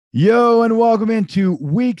Yo, and welcome into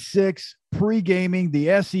week 6 pre-gaming,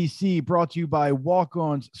 the SEC, brought to you by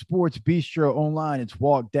Walk-On's Sports Bistro online. It's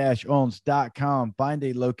walk-ons.com. Find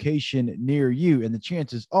a location near you. And the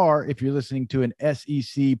chances are, if you're listening to an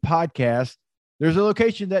SEC podcast, there's a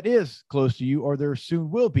location that is close to you, or there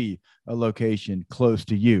soon will be a location close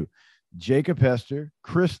to you. Jacob Hester,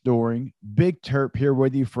 Chris Doering, Big Terp here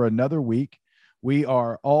with you for another week. We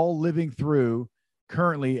are all living through,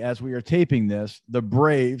 currently, as we are taping this, the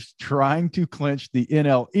Braves trying to clinch the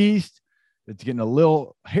NL East. It's getting a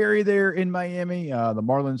little hairy there in Miami. The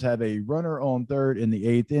Marlins have a runner on third in the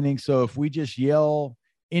 8th inning. So if we just yell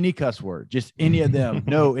any cuss word, just any of them,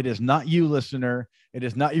 no, it is not you, listener. It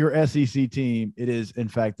is not your SEC team. It is, in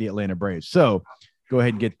fact, the Atlanta Braves. So go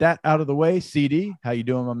ahead and get that out of the way. CD, how you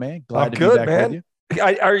doing, my man? Glad to be back with you.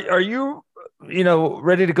 Are you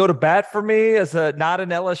ready to go to bat for me as not an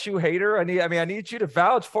LSU hater? I need you to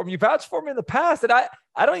vouch for me. You vouched for me in the past, and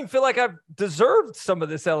I don't even feel like I've deserved some of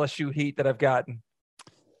this LSU heat that I've gotten.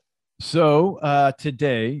 So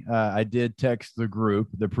today I did text the group,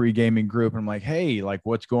 the pre-gaming group, and I'm like, hey, like,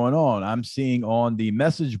 what's going on? I'm seeing on the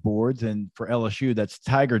message boards, and for LSU, that's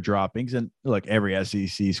Tiger droppings. And look, every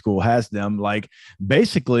SEC school has them. Like,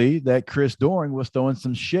 basically, that Chris Doering was throwing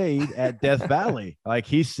some shade at Death Valley. Like,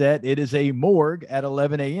 he said it is a morgue at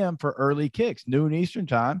 11 a.m. for early kicks, noon Eastern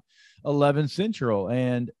time, 11 Central.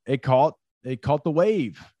 And it caught the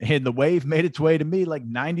wave, and the wave made its way to me like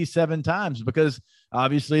 97 times because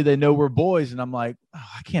obviously they know we're boys. And I'm like, oh,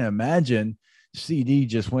 I can't imagine CD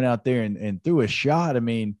just went out there and threw a shot. I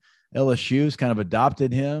mean, LSU's kind of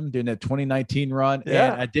adopted him during that 2019 run.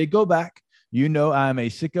 Yeah. And I did go back. I'm a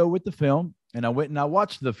sicko with the film, and I went and I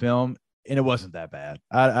watched the film, and it wasn't that bad.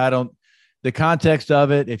 The context of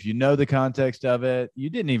it, if you know the context of it, you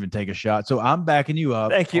didn't even take a shot. So I'm backing you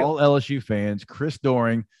up. Thank you. All LSU fans. Chris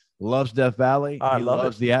Doering loves Death Valley. He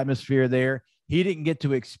loves the atmosphere there. He didn't get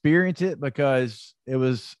to experience it because it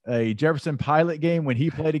was a Jefferson Pilot game when he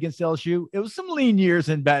played against LSU. It was some lean years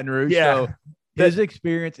in Baton Rouge. Yeah. So his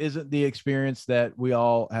experience isn't the experience that we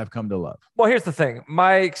all have come to love. Well, here's the thing.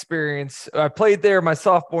 My experience, I played there my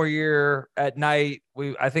sophomore year at night.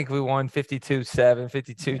 I think we won 52-7,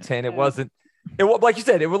 52-10. It wasn't, like you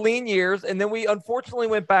said, it were lean years. And then we unfortunately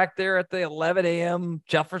went back there at the 11 a.m.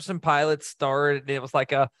 Jefferson Pilot start. It was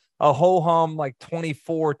like a ho-hum, like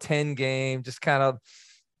 24-10 game, just kind of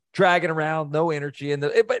dragging around, no energy.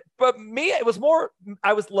 But me, it was more,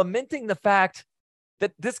 I was lamenting the fact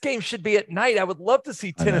that this game should be at night. I would love to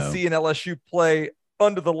see Tennessee and LSU play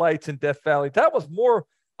under the lights in Death Valley. That was more,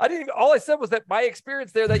 all I said was that my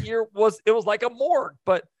experience there that year was like a morgue,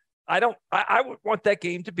 but I would want that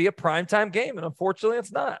game to be a primetime game. And unfortunately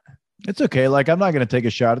it's not. It's okay. Like, I'm not going to take a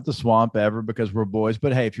shot at the swamp ever because we're boys,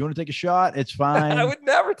 but hey, if you want to take a shot, it's fine. I would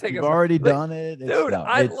never take You've already done it. Dude,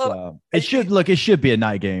 It should be a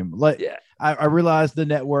night game. Yeah. I realize the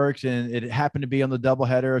networks, and it happened to be on the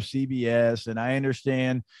doubleheader of CBS. And I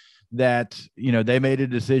understand that, they made a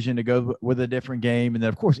decision to go with a different game. And then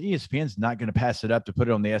of course, ESPN's not going to pass it up to put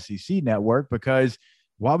it on the SEC network, because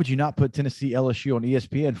why would you not put Tennessee LSU on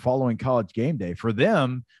ESPN following College Game Day? For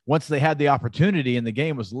them, once they had the opportunity and the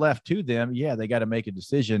game was left to them, yeah, they got to make a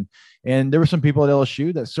decision. And there were some people at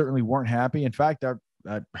LSU that certainly weren't happy. In fact,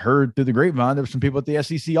 I heard through the grapevine, there were some people at the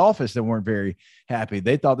SEC office that weren't very happy.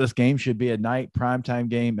 They thought this game should be a night primetime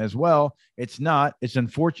game as well. It's not. It's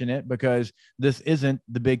unfortunate because this isn't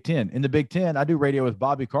the Big Ten. In the Big Ten, I do radio with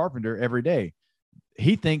Bobby Carpenter every day.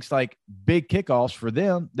 He thinks like big kickoffs for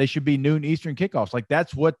them, they should be noon Eastern kickoffs. Like,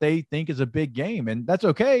 that's what they think is a big game, and that's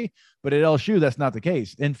okay. But at LSU, that's not the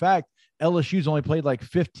case. In fact, LSU's only played like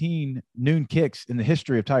 15 noon kicks in the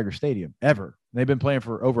history of Tiger Stadium ever. They've been playing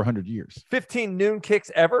for over 100 years. 15 noon kicks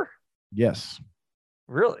ever? Yes.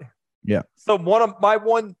 Really? Yeah. So one of my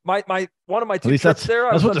two trips there.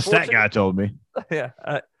 That's what the stat guy told me. Yeah.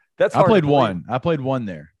 I played one. I played one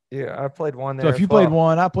there. Yeah, I played one there. So if you played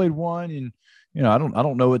one, I played one, and I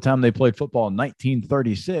don't know what time they played football in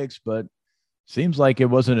 1936, but seems like it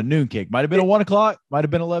wasn't a noon kick. Might have been a 1 o'clock, might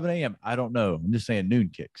have been 11 a.m. I don't know. I'm just saying noon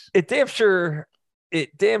kicks. It damn sure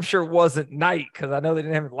wasn't night, because I know they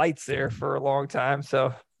didn't have lights there for a long time.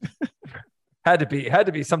 So had to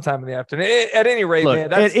be sometime in the afternoon. At any rate, look,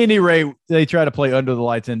 at any rate, they try to play under the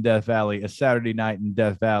lights in Death Valley, a Saturday night in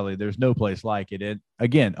Death Valley. There's no place like it. And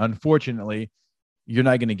again, unfortunately, you're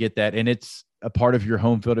not going to get that. And it's a part of your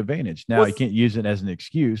home field advantage. Now, you can't use it as an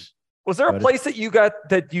excuse. Was there a place that you got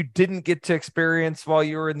that you didn't get to experience while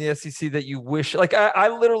you were in the SEC that you wish? Like, I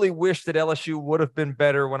literally wish that LSU would have been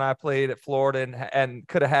better when I played at Florida and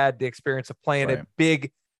could have had the experience of playing a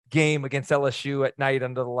big game against LSU at night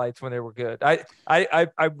under the lights when they were good. I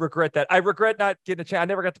regret that. I regret not getting a chance. I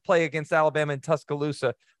never got to play against Alabama in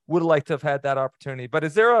Tuscaloosa. Would have liked to have had that opportunity. But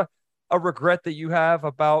is there a regret that you have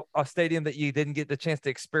about a stadium that you didn't get the chance to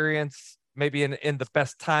experience, maybe in the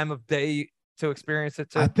best time of day to experience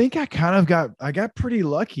it too? I think I got pretty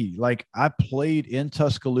lucky. Like, I played in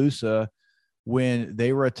Tuscaloosa when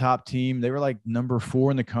they were a top team. They were like number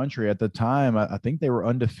 4 in the country at the time. I think they were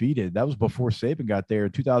undefeated. That was before Saban got there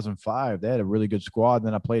in 2005. They had a really good squad. And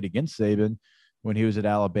then I played against Saban when he was at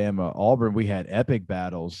Alabama. Auburn, we had epic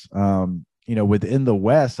battles. Within the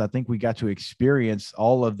West, I think we got to experience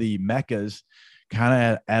all of the meccas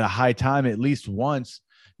kind of at a high time, at least once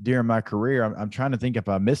during my career. I'm trying to think if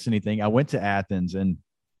I missed anything. I went to Athens, and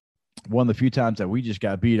one of the few times that we just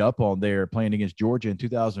got beat up on there playing against Georgia in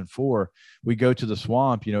 2004, we go to the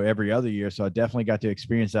Swamp, every other year. So I definitely got to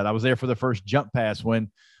experience that. I was there for the first jump pass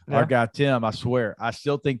when our guy, Tim, I swear, I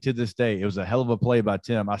still think to this day, it was a hell of a play by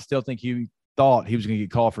Tim. I still think he thought he was going to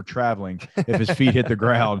get called for traveling if his feet hit the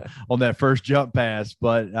ground on that first jump pass.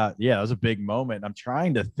 But it was a big moment. I'm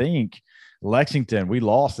trying to think. Lexington, we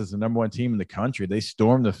lost as the number 1 team in the country. They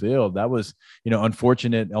stormed the field. That was,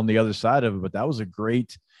 unfortunate on the other side of it, but that was a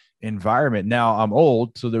great environment. Now, I'm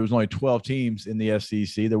old, so there was only 12 teams in the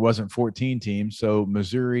SEC. There wasn't 14 teams. So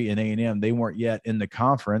Missouri and A&M, they weren't yet in the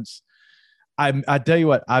conference. I tell you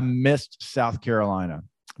what, I missed South Carolina,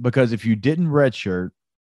 because if you didn't redshirt,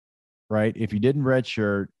 right? If you didn't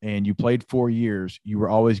redshirt and you played 4 years, you were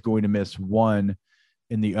always going to miss one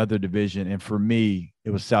in the other division. And for me, it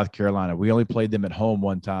was South Carolina. We only played them at home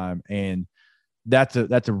one time, and that's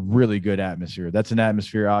a really good atmosphere. That's an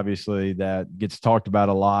atmosphere, obviously, that gets talked about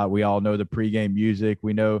a lot. We all know the pregame music.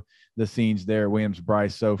 We know the scenes there at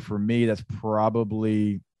Williams-Brice. So for me, that's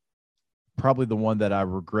probably the one that I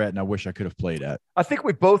regret and I wish I could have played at. I think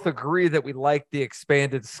we both agree that we like the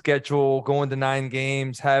expanded schedule, going to 9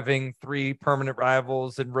 games, having 3 permanent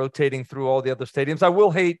rivals, and rotating through all the other stadiums. I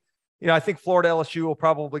will hate, I think Florida LSU will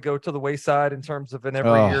probably go to the wayside in terms of an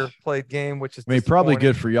every year played game, which is probably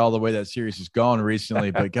good for y'all the way that series has gone recently,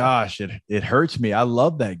 but gosh, it hurts me. I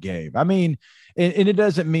love that game. I mean, and it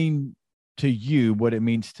doesn't mean to you what it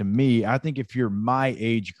means to me. I think if you're my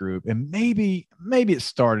age group, and maybe it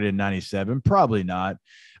started in 97, probably not.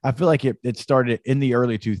 I feel like it started in the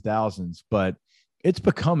early 2000s, but it's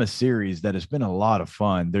become a series that has been a lot of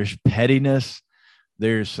fun. There's pettiness.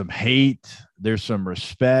 There's some hate. There's some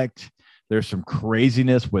respect. There's some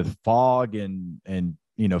craziness with fog and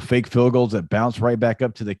fake field goals that bounce right back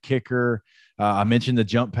up to the kicker. I mentioned the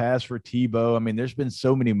jump pass for Tebow. I mean, there's been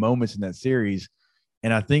so many moments in that series.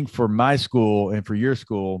 And I think for my school and for your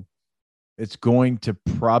school, it's going to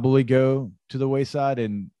probably go to the wayside.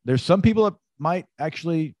 And there's some people that might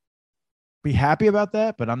actually be happy about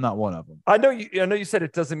that, but I'm not one of them. I know you said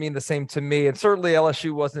it doesn't mean the same to me, and certainly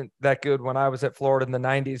LSU wasn't that good when I was at Florida in the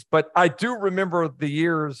 90s, but I do remember the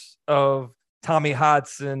years of Tommy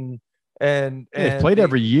Hodson and played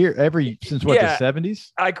every year, since the 70s.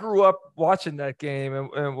 I grew up watching that game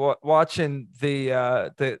and watching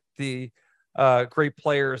the great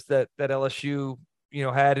players that LSU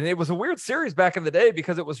had. And it was a weird series back in the day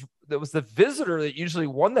because it was the visitor that usually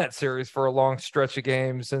won that series for a long stretch of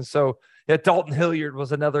games. And so Dalton Hilliard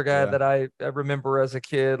was another guy that I remember as a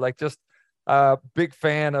kid, like just big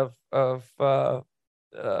fan of Todd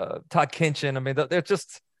Kinchin. I mean, they're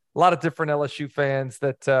just a lot of different LSU fans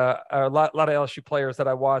that are a lot of LSU players that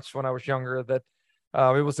I watched when I was younger that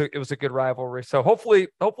it was a good rivalry. So hopefully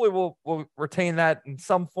we'll retain that in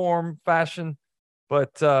some form, fashion.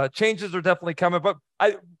 But changes are definitely coming. But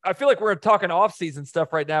I feel like we're talking off-season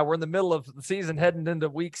stuff right now. We're in the middle of the season, heading into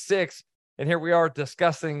week 6, and here we are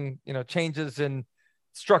discussing, changes in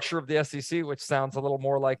structure of the SEC, which sounds a little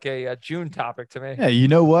more like a June topic to me. Yeah, you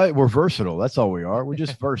know what? We're versatile. That's all we are. We're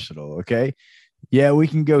just versatile, okay? Yeah, we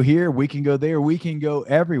can go here, we can go there, we can go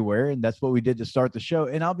everywhere, and that's what we did to start the show.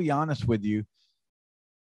 And I'll be honest with you,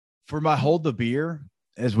 for my Hold the Beer,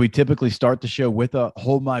 as we typically start the show with a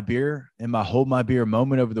Hold My Beer, and my Hold My Beer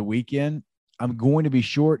moment over the weekend, I'm going to be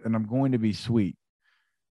short and I'm going to be sweet.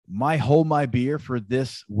 My Hold My Beer for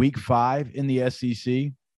this week 5 in the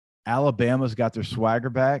SEC, Alabama's got their swagger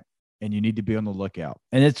back, and you need to be on the lookout.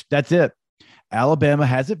 And that's it. Alabama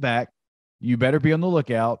has it back. You better be on the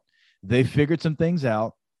lookout. They figured some things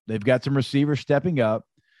out. They've got some receivers stepping up.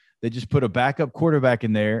 They just put a backup quarterback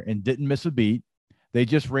in there and didn't miss a beat. They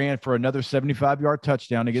just ran for another 75-yard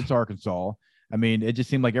touchdown against Arkansas. I mean, it just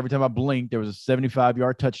seemed like every time I blinked, there was a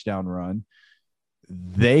 75-yard touchdown run.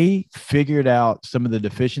 They figured out some of the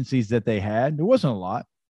deficiencies that they had. There wasn't a lot,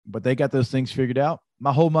 but they got those things figured out.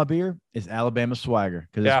 My Hold My Beer is Alabama swagger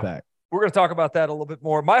because it's back. we're going to talk about that a little bit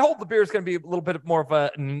more. My hold the beer is going to be a little bit more of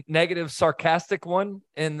a negative, sarcastic one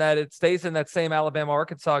in that it stays in that same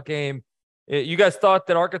Alabama-Arkansas game. You guys thought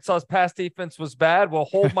that Arkansas's pass defense was bad. Well,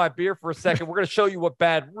 hold my beer for a second. We're going to show you what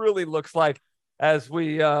bad really looks like as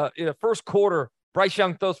we, in the first quarter, Bryce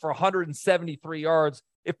Young throws for 173 yards.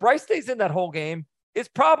 If Bryce stays in that whole game, it's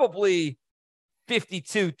probably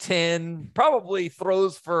 52-10, probably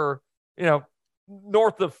throws for,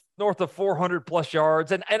 north of 400 plus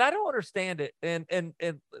yards. And I don't understand it. And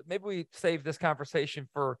maybe we save this conversation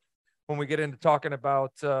for when we get into talking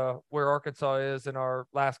about where Arkansas is in our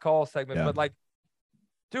last call segment. Yeah. But like,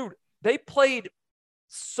 dude, they played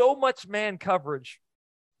so much man coverage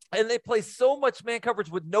and they play so much man coverage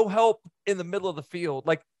with no help in the middle of the field.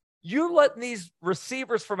 Like, you letting these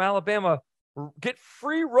receivers from Alabama get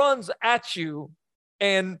free runs at you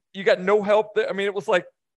and you got no help there. I mean, it was like,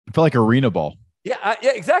 it felt like arena ball. Yeah,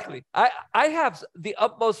 exactly. I have the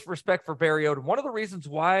utmost respect for Barry Odom. One of the reasons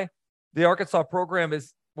why the Arkansas program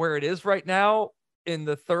is where it is right now in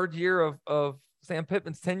the third year of Sam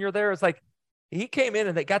Pittman's tenure there is like, he came in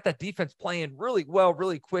and they got that defense playing really well,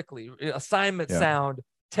 really quickly. Assignment sound,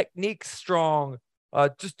 technique strong,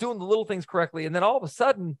 just doing the little things correctly. And then all of a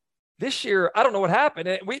sudden this year, I don't know what happened.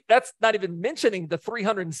 And that's not even mentioning the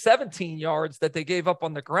 317 yards that they gave up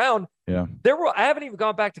on the ground. Yeah. I haven't even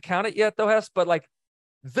gone back to count it yet though, Hess, but like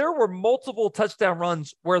there were multiple touchdown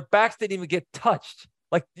runs where backs didn't even get touched.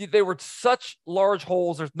 Like they were such large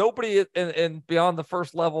holes. There's nobody in beyond the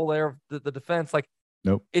first level there of the defense. Like,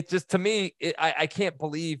 nope. It just, to me, I can't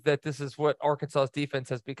believe that this is what Arkansas's defense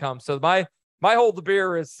has become. So my hold the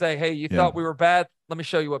beer is say, hey, you thought we were bad. Let me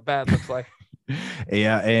show you what bad looks like.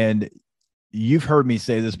 Yeah. And you've heard me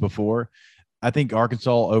say this before. I think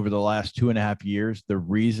Arkansas over the last 2.5 years, the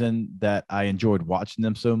reason that I enjoyed watching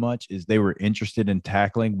them so much is they were interested in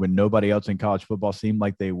tackling when nobody else in college football seemed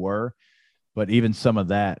like they were. But even some of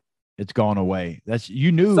that, it's gone away.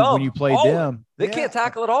 You knew when you played them. They can't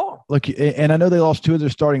tackle at all. Look, and I know they lost 2 of their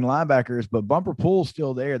starting linebackers, but Bumper Pool's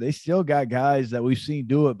still there. They still got guys that we've seen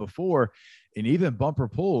do it before. And even Bumper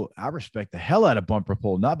Pool, I respect the hell out of Bumper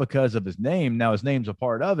Pool, not because of his name. Now his name's a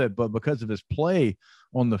part of it, but because of his play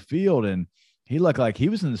on the field. And he looked like he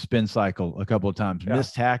was in the spin cycle a couple of times,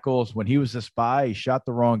 missed tackles. When he was a spy, he shot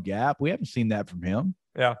the wrong gap. We haven't seen that from him.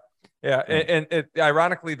 Yeah. Yeah. And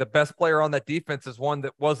ironically, the best player on that defense is one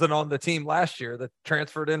that wasn't on the team last year that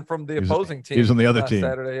transferred in from the opposing team. He was on the other team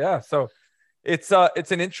Saturday. Yeah. So it's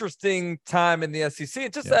an interesting time in the SEC.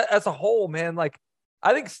 And just as a whole, man, like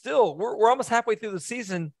I think still we're almost halfway through the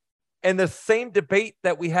season and the same debate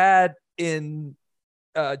that we had in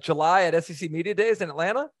July at SEC Media Days in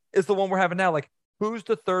Atlanta is the one we're having now. Like, who's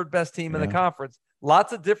the third best team in the conference?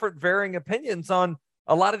 Lots of different varying opinions on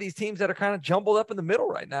a lot of these teams that are kind of jumbled up in the middle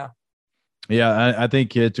right now. Yeah, I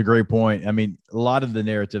think it's a great point. I mean, a lot of the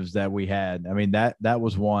narratives that we had, I mean, that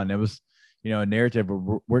was one. It was, a narrative.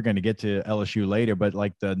 We're going to get to LSU later, but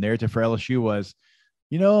like the narrative for LSU was,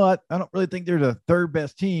 I don't really think they're the third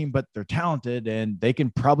best team, but they're talented and they can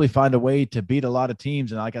probably find a way to beat a lot of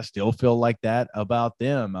teams. And like, I still feel like that about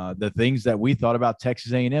them. The things that we thought about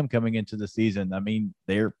Texas A&M coming into the season, I mean,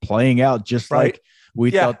 they're playing out just like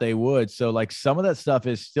we thought they would. So like some of that stuff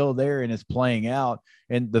is still there and it's playing out.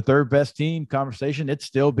 And the third best team conversation, it's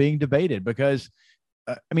still being debated because,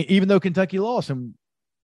 I mean, even though Kentucky lost, and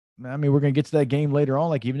I mean, we're going to get to that game later on.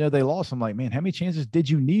 Like, even though they lost, I'm like, man, how many chances did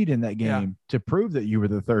you need in that game to prove that you were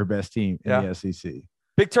the third best team in the SEC?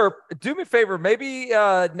 Big Terp, do me a favor. Maybe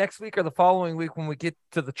next week or the following week when we get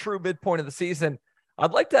to the true midpoint of the season,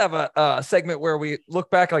 I'd like to have a segment where we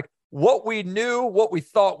look back, like what we knew, what we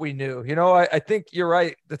thought we knew. I think you're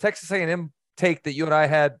right. The Texas A&M take that you and I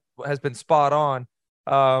had has been spot on.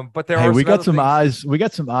 But we got some eyes. We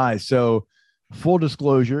got some eyes. So full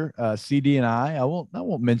disclosure, CD and I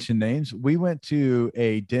won't mention names. We went to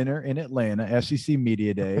a dinner in Atlanta, SEC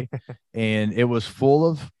Media Day, and it was full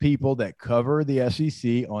of people that cover the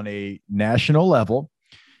SEC on a national level.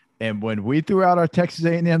 And when we threw out our Texas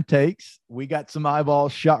A&M takes, we got some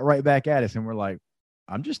eyeballs shot right back at us. And we're like,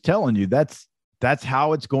 I'm just telling you, that's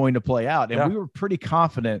how it's going to play out. And we were pretty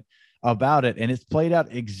confident about it. And it's played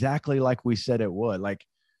out exactly like we said it would. Like,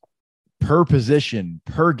 per position,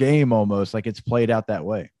 per game, almost like it's played out that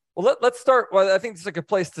way. Well, let's start. Well, I think this is a good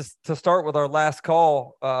place to start with our last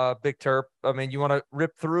call, Big Terp. I mean, you want to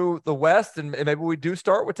rip through the West and maybe we do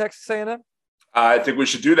start with Texas A&M? I think we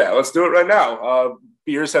should do that. Let's do it right now.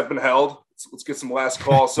 Beers have been held. Let's get some last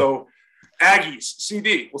call. So Aggies,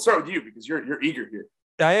 CD, we'll start with you because you're eager here.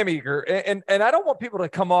 I am eager. And I don't want people to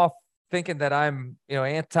come off thinking that I'm,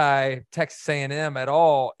 anti Texas A&M at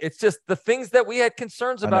all. It's just the things that we had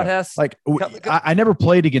concerns about. Hess, like I never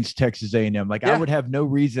played against Texas A&M. Like I would have no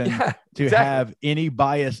reason to have any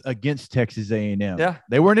bias against Texas A&M. Yeah,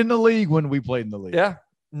 they weren't in the league when we played in the league. Yeah,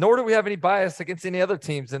 nor do we have any bias against any other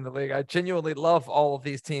teams in the league. I genuinely love all of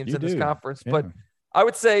these teams this conference, but I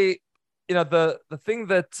would say, the thing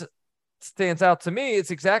that stands out to me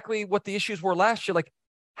is exactly what the issues were last year. Like,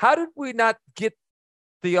 how did we not get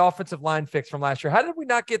the offensive line fixed from last year? How did we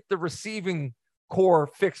not get the receiving core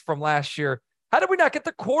fixed from last year? How did we not get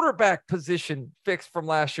the quarterback position fixed from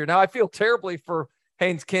last year? Now, I feel terribly for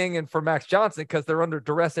Haynes King and for Max Johnson because they're under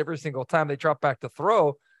duress every single time they drop back to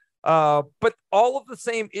throw. But all of the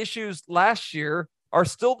same issues last year are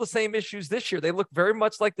still the same issues this year. They look very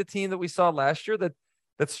much like the team that we saw last year that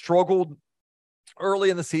struggled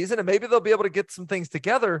early in the season, and maybe they'll be able to get some things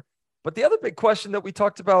together. But the other big question that we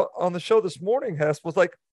talked about on the show this morning, Hess, was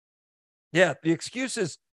like, the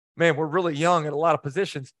excuses, man, we're really young at a lot of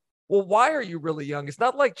positions. Well, why are you really young? It's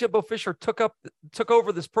not like Jimbo Fisher took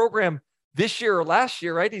over this program this year or last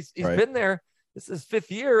year, right? He's been there. This is 5th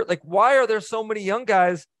year. Like, why are there so many young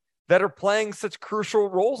guys that are playing such crucial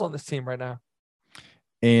roles on this team right now?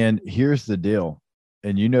 And here's the deal,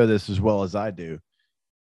 and you know this as well as I do.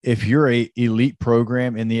 If you're a elite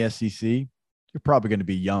program in the SEC, you're probably going to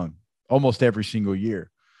be young almost every single year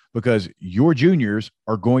because your juniors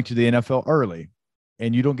are going to the NFL early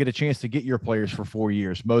and you don't get a chance to get your players for 4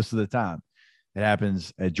 years most of the time. It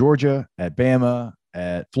happens at Georgia, at Bama,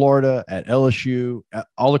 at Florida, at LSU,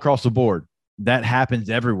 all across the board. That happens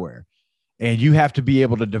everywhere. And you have to be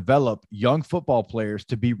able to develop young football players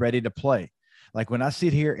to be ready to play. Like when I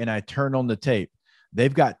sit here and I turn on the tape,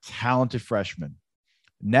 they've got talented freshmen.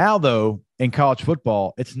 Now, though, in college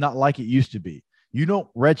football, it's not like it used to be. You don't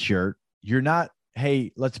redshirt. You're not,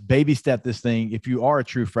 hey, let's baby step this thing. If you are a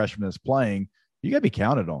true freshman that's playing, you got to be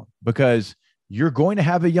counted on because you're going to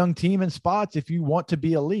have a young team in spots if you want to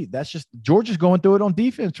be elite. That's just Georgia's going through it on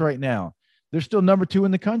defense right now. They're still number 2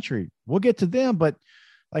 in the country. We'll get to them, but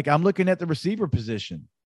like I'm looking at the receiver position.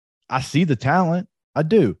 I see the talent. I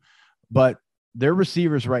do. But their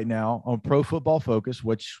receivers right now on Pro Football Focus,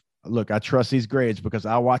 which, look, I trust these grades because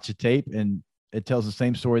I watch the tape and it tells the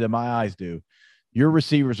same story that my eyes do. Your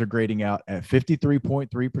receivers are grading out at 53.3%,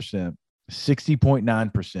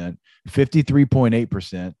 60.9%,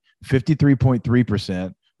 53.8%,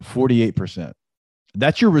 53.3%, 48%.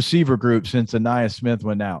 That's your receiver group since Anaya Smith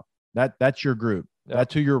went out. That's your group. Yep.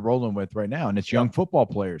 That's who you're rolling with right now. And it's young football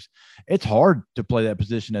players. It's hard to play that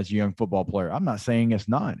position as a young football player. I'm not saying it's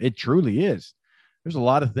not. It truly is. There's a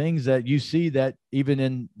lot of things that you see that even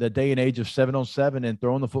in the day and age of 7-on-7 and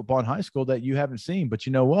throwing the football in high school that you haven't seen. But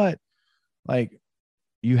you know what? Like,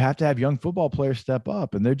 you have to have young football players step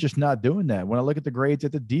up, and they're just not doing that. When I look at the grades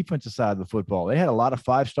at the defensive side of the football, they had a lot of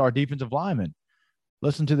 5-star defensive linemen.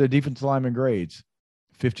 Listen to their defensive lineman grades: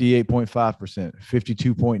 58.5%,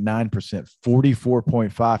 52.9%,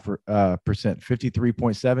 44.5%,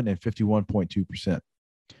 53.7%, and 51.2%.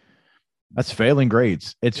 That's failing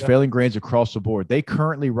grades. It's failing grades across the board. They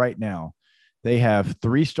currently right now, they have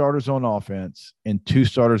 3 starters on offense and 2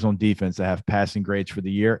 starters on defense that have passing grades for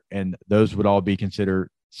the year, and those would all be considered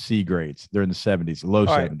C grades. They're in the 70s, low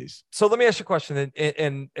 70s. So let me ask you a question,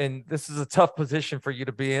 and this is a tough position for you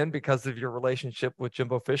to be in because of your relationship with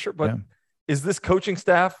Jimbo Fisher, but is this coaching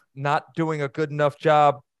staff not doing a good enough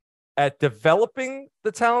job at developing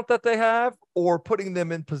the talent that they have or putting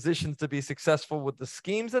them in positions to be successful with the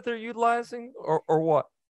schemes that they're utilizing or what?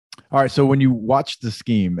 All right. So when you watch the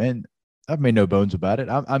scheme, and I've made no bones about it,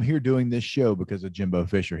 I'm here doing this show because of Jimbo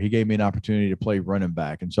Fisher. He gave me an opportunity to play running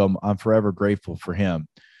back. And so I'm forever grateful for him.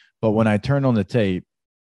 But when I turn on the tape,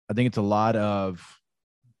 I think it's a lot of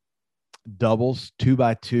doubles,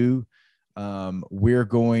 2x2. We're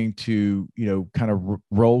going to, kind of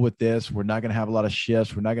roll with this. We're not going to have a lot of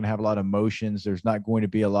shifts. We're not going to have a lot of motions. There's not going to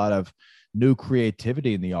be a lot of new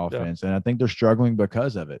creativity in the offense. And I think they're struggling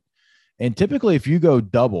because of it. And typically if you go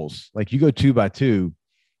doubles, like you go 2x2,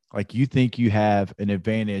 like you think you have an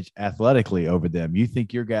advantage athletically over them. You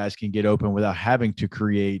think your guys can get open without having to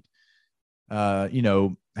create, hey,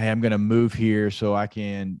 I'm going to move here so I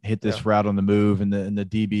can hit this route on the move and the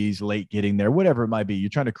DB's late getting there, whatever it might be. You're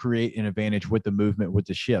trying to create an advantage with the movement, with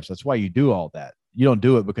the shifts. That's why you do all that. You don't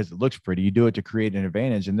do it because it looks pretty. You do it to create an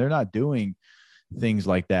advantage, and they're not doing things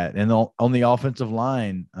like that. And on the offensive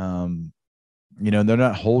line, they're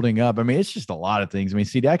not holding up. I mean, it's just a lot of things. I mean,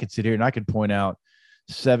 see, I could sit here and I could point out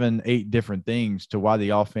 7-8 different things to why the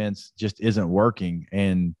offense just isn't working.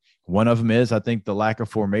 And one of them is, I think, the lack of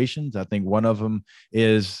formations. I think one of them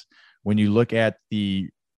is when you look at the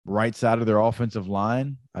right side of their offensive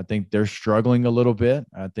line. I think they're struggling a little bit.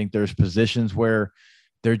 I think there's positions where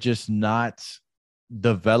they're just not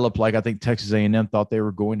developed like I think Texas A&M thought they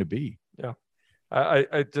were going to be. Yeah.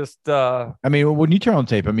 I just I mean, when you turn on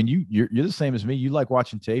tape, I mean, you're the same as me. You like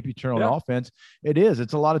watching tape. You turn on offense.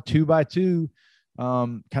 It's a lot of 2x2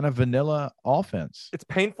 kind of vanilla offense. It's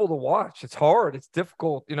painful to watch. It's hard. It's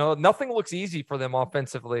difficult. Nothing looks easy for them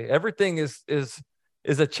offensively. Everything is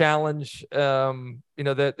a challenge.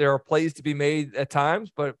 That there are plays to be made at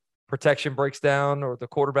times, but protection breaks down or the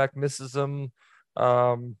quarterback misses them.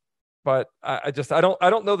 But I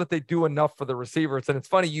don't know that they do enough for the receivers. And it's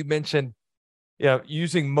funny you mentioned,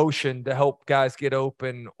 using motion to help guys get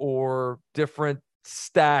open or different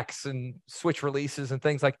stacks and switch releases and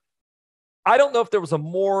things like. I don't know if there was a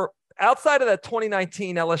more outside of that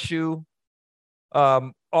 2019 LSU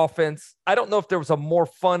offense. I don't know if there was a more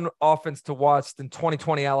fun offense to watch than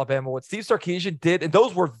 2020 Alabama. What Steve Sarkisian did, and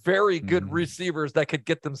those were very good receivers that could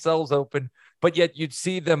get themselves open, but yet you'd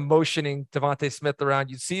see them motioning Devontae Smith around.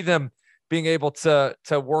 You'd see them being able to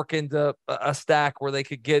work into a stack where they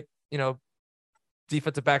could get,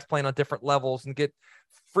 defensive backs playing on different levels and get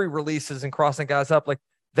free releases and crossing guys up. Like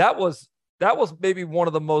that was maybe one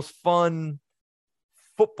of the most fun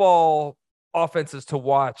football offenses to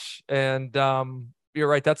watch. And you're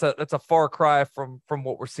right. That's a far cry from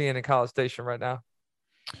what we're seeing in College Station right now.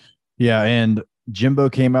 Yeah. And Jimbo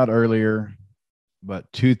came out earlier, but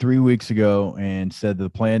 2-3 weeks ago, and said the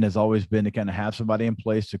plan has always been to kind of have somebody in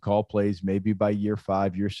place to call plays, maybe by year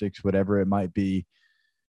 5, year 6, whatever it might be.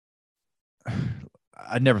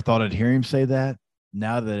 I never thought I'd hear him say that.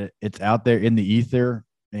 Now that it's out there in the ether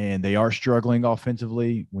and they are struggling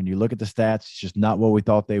offensively, when you look at the stats, it's just not what we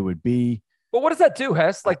thought they would be. But what does that do,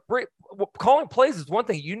 Hess? Like calling plays is one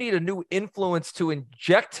thing. You need a new influence to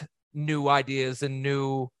inject new ideas and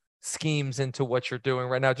new schemes into what you're doing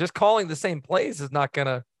right now. Just calling the same plays is not going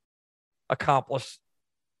to accomplish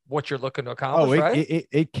what you're looking to accomplish, right?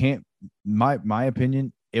 It can't. My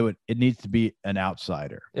opinion, it needs to be an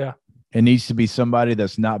outsider. Yeah. It needs to be somebody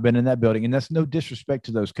that's not been in that building. And that's no disrespect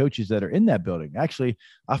to those coaches that are in that building. Actually,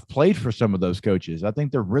 I've played for some of those coaches. I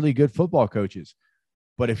think they're really good football coaches.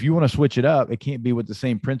 But if you want to switch it up, it can't be with the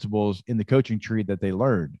same principles in the coaching tree that they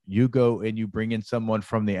learned. You go and you bring in someone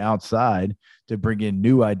from the outside to bring in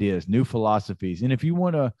new ideas, new philosophies. And if you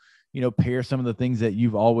want to, pair some of the things that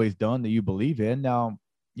you've always done that you believe in, now,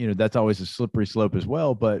 that's always a slippery slope as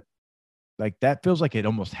well. But like that feels like it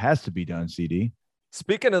almost has to be done, CD.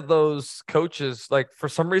 Speaking of those coaches, like for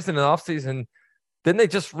some reason in the offseason, didn't they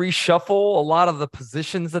just reshuffle a lot of the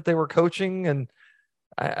positions that they were coaching? And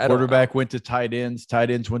I quarterback went to tight ends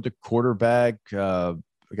went to quarterback,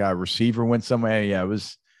 receiver went somewhere. Yeah, it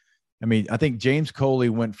was, I think James Coley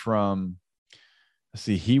went from,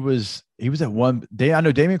 he was at one day. I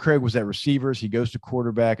know Damian Craig was at receivers. He goes to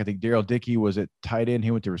quarterback. I think Darrell Dickey was at tight end.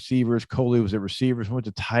 He went to receivers. Coley was at receivers, went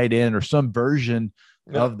to tight end, or some version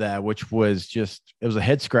of that, which was it was a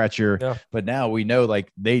head scratcher. Yeah. But now we know,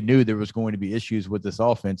 like, they knew there was going to be issues with this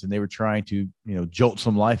offense, and they were trying to, jolt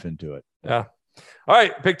some life into it. Yeah. All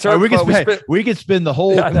right, Big Turf. We could spend the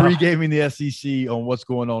whole pre-gaming the SEC on what's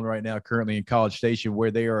going on right now currently in College Station,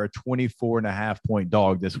 where they are a 24.5-point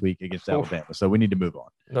dog this week against Alabama. So we need to move on.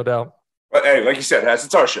 No doubt. But hey, like you said, Hess,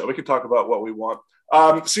 it's our show. We can talk about what we want.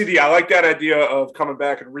 CD, I like that idea of coming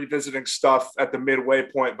back and revisiting stuff at the midway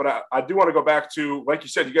point. But I do want to go back to, like you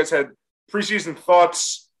said, you guys had preseason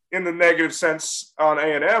thoughts in the negative sense on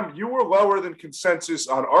A&M. You were lower than consensus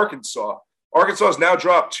on Arkansas. Arkansas has now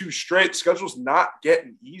dropped 2 straight. Schedule's not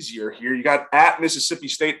getting easier here. You got at Mississippi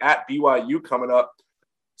State, at BYU coming up.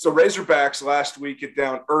 So Razorbacks last week get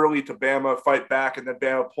down early to Bama, fight back, and then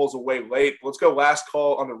Bama pulls away late. Let's go last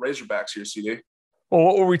call on the Razorbacks here, CD. Well,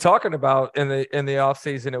 what were we talking about in the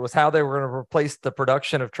offseason? It was how they were going to replace the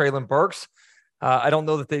production of Treylon Burks. I don't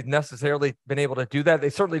know that they've necessarily been able to do that. They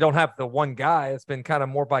certainly don't have the one guy. It's been kind of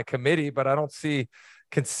more by committee, but I don't see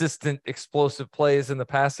consistent explosive plays in the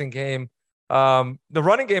passing game. The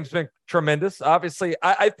running game's been tremendous. Obviously,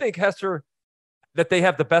 I think, Hester, that they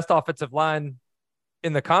have the best offensive line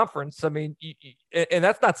in the conference. And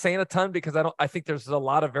that's not saying a ton, because I think there's a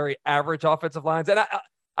lot of very average offensive lines. And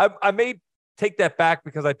I may take that back,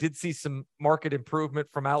 because I did see some market improvement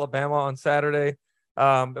from Alabama on Saturday.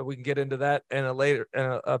 But we can get into that in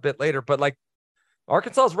a bit later. But like,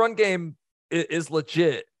 Arkansas's run game is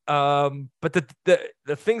legit. But the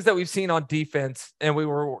things that we've seen on defense, and we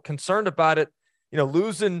were concerned about it,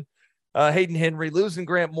 losing Hayden Henry, losing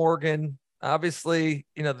Grant Morgan, obviously,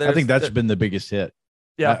 I think that's been the biggest hit.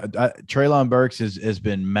 Yeah. Treylon Burks has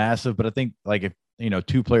been massive, but I think, like,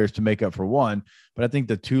 two players to make up for one. But I think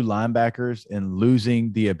the two linebackers and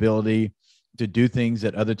losing the ability to do things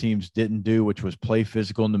that other teams didn't do, which was play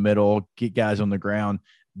physical in the middle, get guys on the ground,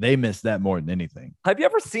 they missed that more than anything. Have you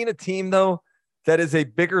ever seen a team, though, that is a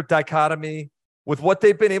bigger dichotomy with what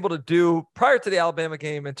they've been able to do prior to the Alabama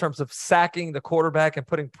game in terms of sacking the quarterback and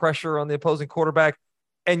putting pressure on the opposing quarterback,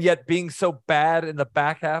 and yet being so bad in the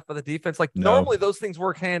back half of the defense? Like, normally those things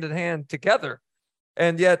work hand in hand together,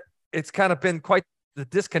 and yet it's kind of been quite the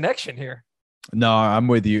disconnection here. No, I'm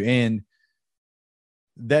with you. And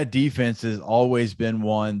that defense has always been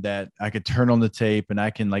one that I could turn on the tape and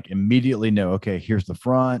I can like immediately know, okay, here's the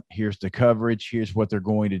front, here's the coverage, here's what they're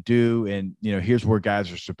going to do. And, here's where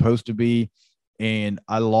guys are supposed to be. And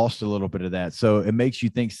I lost a little bit of that. So it makes you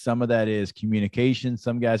think some of that is communication.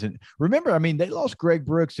 Some guys, and remember, they lost Greg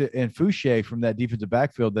Brooks and Fouché from that defensive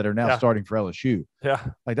backfield that are now starting for LSU. Yeah.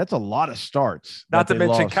 Like that's a lot of starts. Not to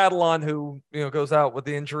mention Catalan, who, goes out with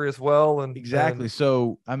the injury as well. And exactly.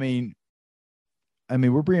 So, we're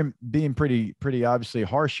being pretty obviously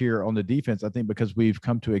harsh here on the defense, I think, because we've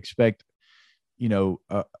come to expect,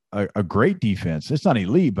 a great defense. It's not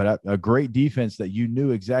elite, but a great defense that you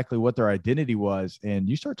knew exactly what their identity was. And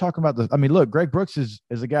you start talking about look, Greg Brooks is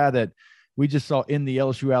a guy that we just saw in the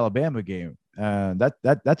LSU Alabama game.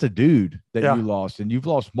 That's a dude that you lost, and you've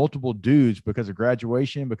lost multiple dudes because of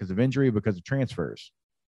graduation, because of injury, because of transfers.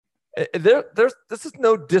 This is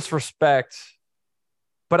no disrespect,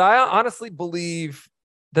 but I honestly believe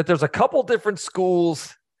that there's a couple different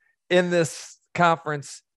schools in this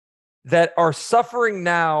conference that are suffering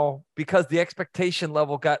now because the expectation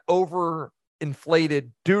level got overinflated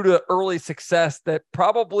due to early success that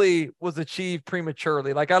probably was achieved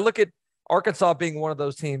prematurely. Like I look at Arkansas being one of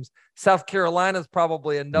those teams. South Carolina is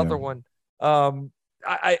probably another one. It's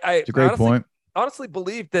a great point. Honestly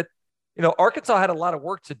believe that, Arkansas had a lot of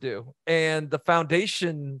work to do, and the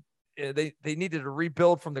foundation, they needed to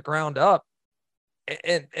rebuild from the ground up,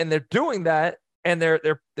 and they're doing that, and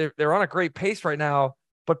they're on a great pace right now.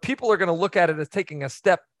 But people are going to look at it as taking a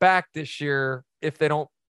step back this year if they don't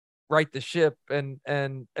right the ship, and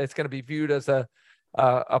it's going to be viewed as a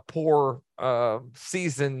poor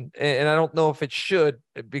season. And I don't know if it should,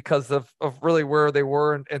 because of really where they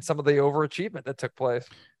were and some of the overachievement that took place.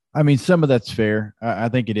 Some of that's fair. I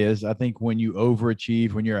think it is. I think when you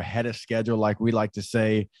overachieve, when you're ahead of schedule, like we like to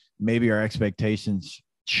say, maybe our expectations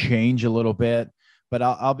change a little bit. But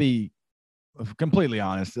I'll be completely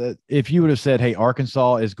honest. If you would have said, hey,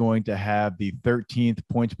 Arkansas is going to have the 13th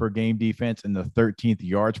points per game defense and the 13th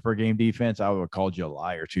yards per game defense, I would have called you a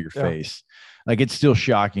liar to your face. Like, it's still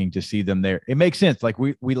shocking to see them there. It makes sense. Like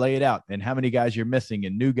we lay it out and how many guys you're missing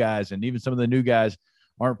and new guys, and even some of the new guys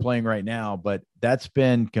aren't playing right now, but that's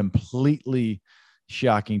been completely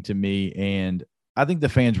shocking to me. And I think the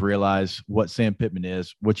fans realize what Sam Pittman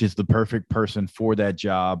is, which is the perfect person for that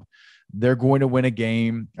job. They're going to win a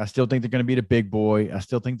game. I still think they're going to beat a big boy. I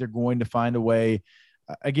still think they're going to find a way.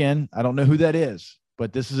 Again, I don't know who that is,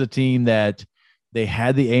 but this is a team that they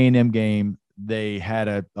had the A&M game. They had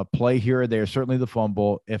a play here or there, certainly the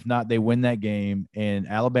fumble. If not, they win that game. And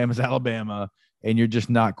Alabama's Alabama, and you're just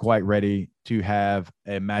not quite ready to have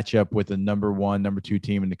a matchup with the number 1, number 2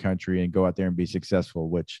 team in the country and go out there and be successful,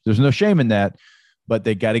 which there's no shame in that, but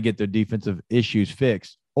they got to get their defensive issues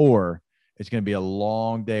fixed, or it's going to be a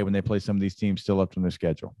long day when they play some of these teams still up on their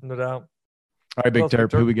schedule. No doubt. All right, Big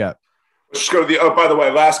Terp, who we got? Let's just go to by the way,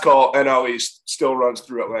 last call, NL East still runs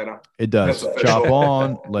through Atlanta. It does. Chop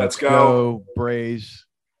on. Let's go. Braves.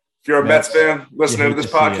 If you're a Mets fan listening to this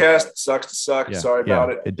podcast, it sucks to suck. Yeah, sorry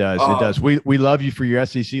about it. It does. It does. We love you for your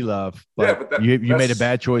SEC love, but you made a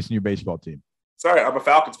bad choice in your baseball team. Sorry, I'm a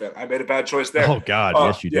Falcons fan. I made a bad choice there. Oh, God.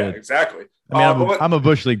 Yes, you did. Yeah, exactly. I'm a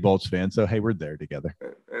Bush League Bolts fan, so, hey, we're there together.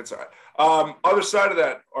 It's all right. Other side of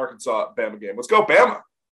that Arkansas-Bama game. Let's go, Bama.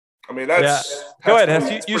 That's go ahead,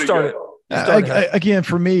 Hess. You started. Again,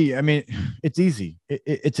 for me, it's easy.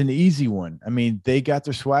 It's an easy one. They got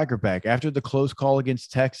their swagger back after the close call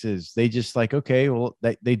against Texas. They just okay, well,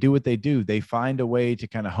 they do what they do. They find a way to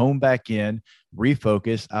kind of hone back in,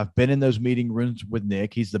 refocus. I've been in those meeting rooms with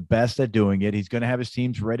Nick. He's the best at doing it. He's going to have his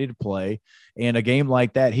teams ready to play. And a game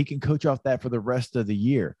like that, he can coach off that for the rest of the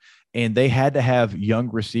year. And they had to have young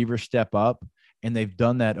receivers step up. And they've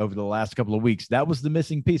done that over the last couple of weeks. That was the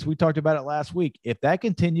missing piece. We talked about it last week. If that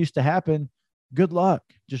continues to happen, good luck.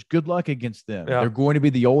 Just good luck against them. Yeah. They're going to be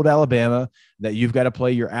the old Alabama that you've got to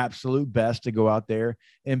play your absolute best to go out there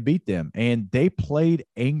and beat them. And they played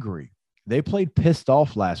angry. They played pissed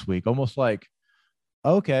off last week, almost like,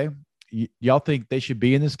 okay, y'all think they should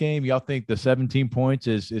be in this game? Y'all think the 17 points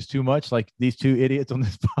is too much, like these two idiots on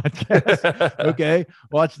this podcast? Okay,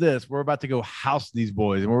 watch this. We're about to go house these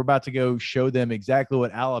boys, and we're about to go show them exactly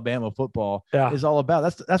what Alabama football is all about.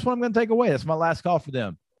 That's what I'm going to take away. That's my last call for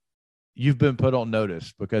them. You've been put on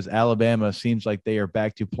notice because Alabama seems like they are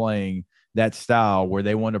back to playing that style where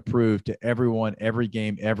they want to prove to everyone, every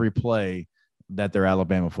game, every play, that they're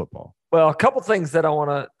Alabama football. Well, a couple things that I want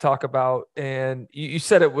to talk about, and you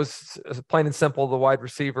said it was plain and simple, the wide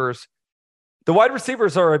receivers. The wide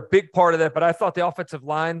receivers are a big part of that, but I thought the offensive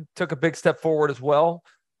line took a big step forward as well.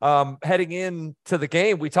 Heading into the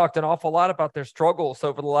game, we talked an awful lot about their struggles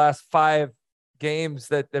over the last 5 games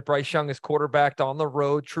that Bryce Young has quarterbacked on the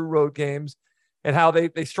road, true road games, and how they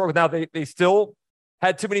struggled. Now, they still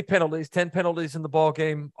had too many penalties, 10 penalties in the ball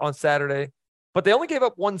game on Saturday, but they only gave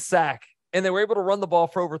up 1 sack. And they were able to run the ball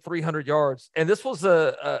for over 300 yards. And this was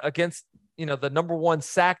against, the number 1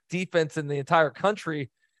 sack defense in the entire country,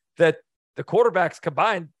 that the quarterbacks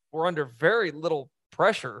combined were under very little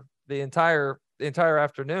pressure the entire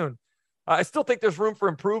afternoon. I still think there's room for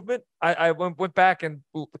improvement. I went back and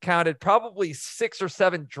counted probably 6 or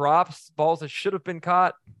 7 drops, balls that should have been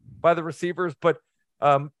caught by the receivers. But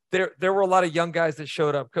there were a lot of young guys that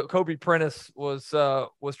showed up. Kobe Prentice was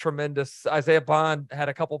tremendous. Isaiah Bond had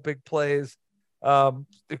a couple big plays.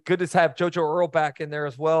 Good to have JoJo Earl back in there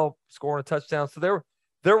as well, scoring a touchdown. So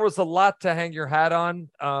there was a lot to hang your hat on.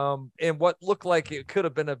 And what looked like it could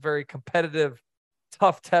have been a very competitive,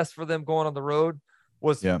 tough test for them going on the road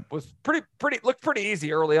was looked pretty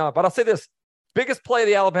easy early on. But I'll say this: biggest play of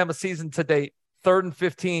the Alabama season to date, 3rd and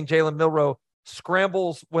 15, Jalen Milroe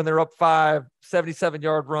scrambles when they're up 5,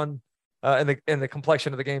 77-yard run, and the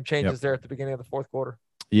complexion of the game changes there at the beginning of the 4th quarter.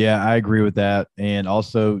 Yeah, I agree with that. And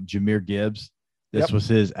also Jahmyr Gibbs, this was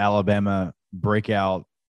his Alabama breakout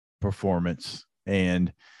performance,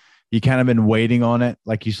 and you kind of been waiting on it.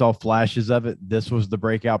 Like you saw flashes of it. This was the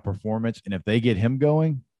breakout performance, and if they get him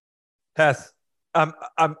going,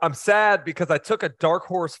 I'm sad because I took a dark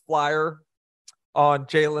horse flyer on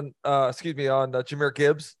Jahmyr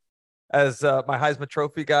Gibbs as my Heisman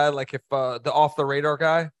Trophy guy, like if the off the radar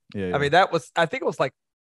guy. Yeah. I mean, I think it was like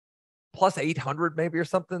plus 800 maybe or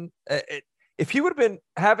something. If he would have been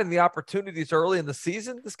having the opportunities early in the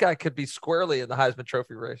season, this guy could be squarely in the Heisman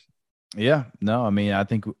Trophy race. Yeah, no, I mean, I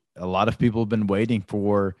think a lot of people have been waiting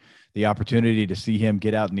for the opportunity to see him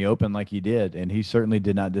get out in the open like he did, and he certainly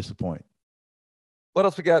did not disappoint. What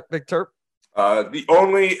else we got, Big Terp? The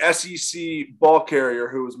only SEC ball carrier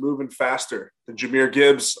who was moving faster than Jahmyr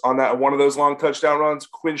Gibbs on that one of those long touchdown runs,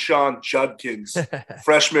 Quinshon Judkins,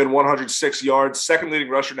 freshman, 106 yards, 2nd leading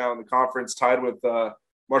rusher now in the conference, tied with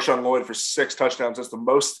Marshawn Lloyd for 6 touchdowns. That's the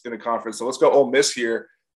most in the conference. So let's go Ole Miss here.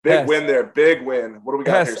 Big win there. Big win. What do we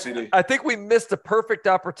got here, CD? I think we missed a perfect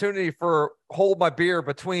opportunity for hold my beer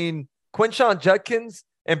between Quinshon Judkins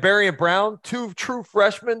and Barry Brown, 2 true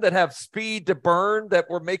freshmen that have speed to burn, that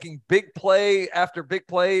were making big play after big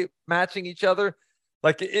play, matching each other.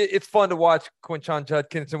 Like it's fun to watch Quinshon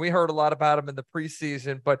Judkins, and we heard a lot about him in the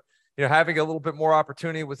preseason, but having a little bit more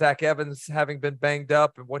opportunity with Zach Evans having been banged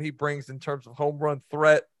up and what he brings in terms of home run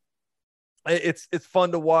threat. It's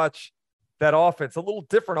fun to watch that offense, a little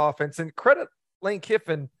different offense, and credit Lane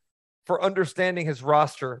Kiffin for understanding his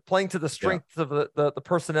roster, playing to the strengths of the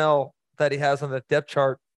personnel that he has on the depth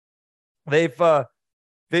chart. They've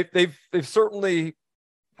certainly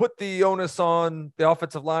put the onus on the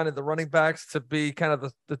offensive line and the running backs to be kind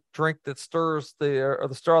of the drink that stirs the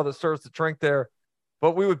straw that stirs the drink there.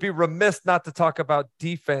 But we would be remiss not to talk about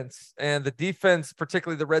defense, and the defense,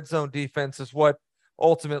 particularly the red zone defense, is what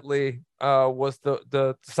ultimately was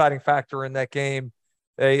the deciding factor in that game.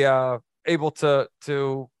 They able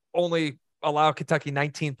to only allow Kentucky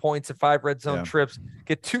 19 points at 5 red zone trips,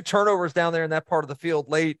 get 2 turnovers down there in that part of the field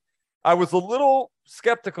late. I was a little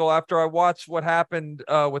skeptical after I watched what happened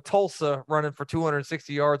with Tulsa running for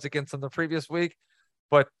 260 yards against them the previous week.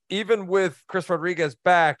 But even with Chris Rodriguez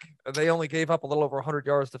back, they only gave up a little over 100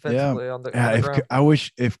 yards defensively on the ground. I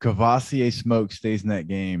wish if Kavasier Smoke stays in that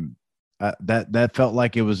game, that felt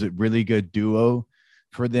like it was a really good duo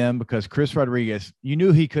for them, because Chris Rodriguez, you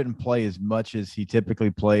knew he couldn't play as much as he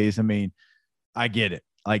typically plays. I mean, I get it.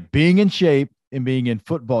 Like, being in shape and being in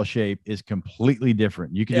football shape is completely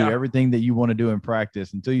different. You can do everything that you want to do in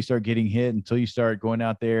practice until you start getting hit, until you start going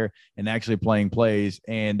out there and actually playing plays.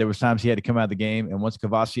 And there was times he had to come out of the game, and once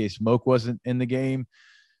Kavasier Smoke wasn't in the game,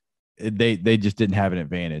 they just didn't have an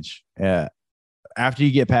advantage. After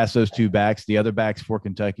you get past those 2 backs, the other backs for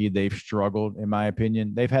Kentucky, they've struggled, in my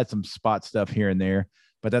opinion. They've had some spot stuff here and there,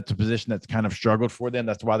 but that's a position that's kind of struggled for them.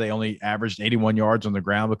 That's why they only averaged 81 yards on the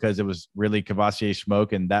ground, because it was really Cavassier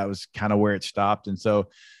smoke, and that was kind of where it stopped. And so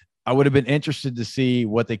I would have been interested to see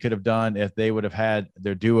what they could have done if they would have had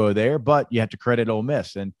their duo there, but you have to credit Ole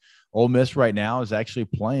Miss. And Ole Miss right now is actually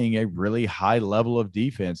playing a really high level of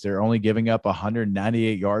defense. They're only giving up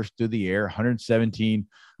 198 yards through the air, 117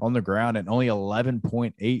 on the ground, and only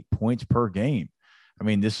 11.8 points per game. I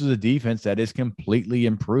mean, this is a defense that is completely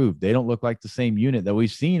improved. They don't look like the same unit that we've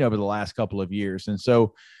seen over the last couple of years. And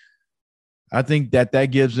so I think that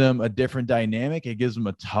gives them a different dynamic. It gives them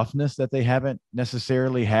a toughness that they haven't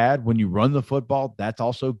necessarily had. When you run the football, that's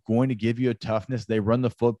also going to give you a toughness. They run the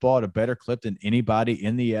football at a better clip than anybody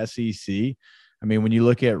in the SEC. I mean, when you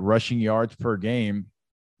look at rushing yards per game,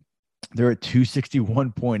 they're at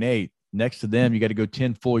 261.8. Next to them, you got to go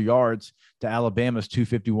 10 full yards to Alabama's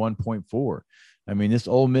 251.4. I mean, this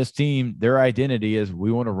Ole Miss team, their identity is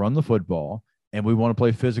we want to run the football and we want to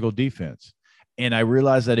play physical defense. And I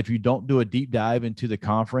realize that if you don't do a deep dive into the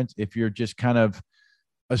conference, if you're just kind of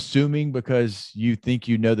assuming because you think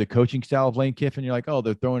you know the coaching style of Lane Kiffin, you're like, oh,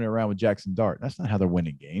 they're throwing it around with Jackson Dart. That's not how they're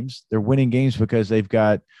winning games. They're winning games because they've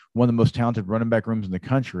got one of the most talented running back rooms in the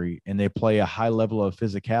country, and they play a high level of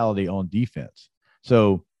physicality on defense.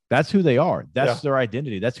 So that's who they are. That's their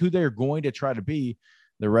identity. That's who they're going to try to be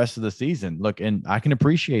the rest of the season. Look, and I can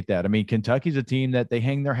appreciate that. I mean, Kentucky's a team that they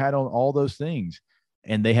hang their hat on all those things,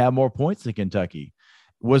 and they have more points than Kentucky.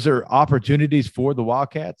 Was there opportunities for the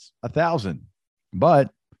Wildcats? 1,000.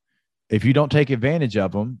 But if you don't take advantage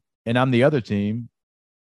of them, and I'm the other team,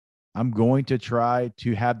 I'm going to try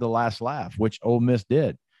to have the last laugh, which Ole Miss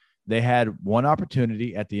did. They had one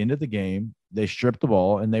opportunity at the end of the game. They stripped the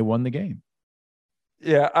ball, and they won the game.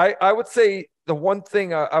 Yeah, I would say the one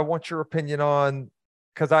thing I want your opinion on,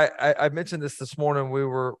 because I mentioned this morning. We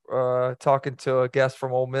were talking to a guest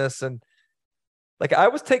from Ole Miss, and like I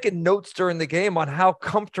was taking notes during the game on how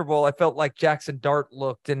comfortable I felt like Jackson Dart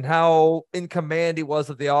looked and how in command he was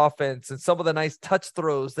of the offense and some of the nice touch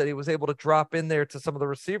throws that he was able to drop in there to some of the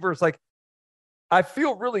receivers. Like, I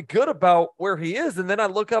feel really good about where he is. And then I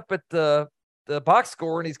look up at the box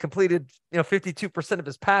score and he's completed, 52% of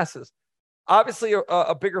his passes. Obviously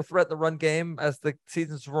a bigger threat in the run game as the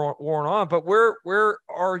season's worn on, but where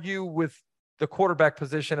are you with the quarterback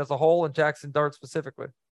position as a whole and Jackson Dart specifically?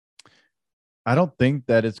 I don't think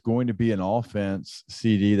that it's going to be an offense,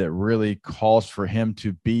 CD, that really calls for him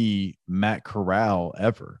to be Matt Corral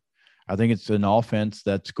ever. I think it's an offense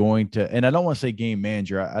that's going to, and I don't want to say game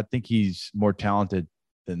manager. I think he's more talented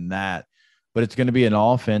than that, but it's going to be an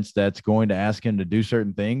offense that's going to ask him to do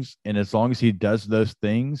certain things. And as long as he does those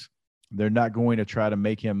things, they're not going to try to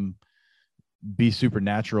make him be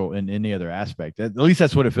supernatural in any other aspect. At least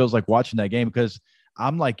that's what it feels like watching that game, because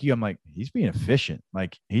I'm like you. I'm like, he's being efficient.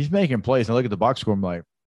 Like, he's making plays. And I look at the box score. I'm like,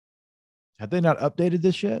 have they not updated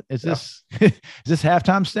this yet? Is this is this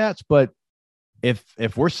halftime stats? But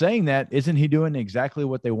if we're saying that, isn't he doing exactly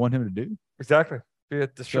what they want him to do? Exactly. Be a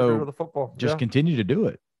distributor of the football. Just continue to do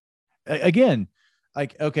it. Again,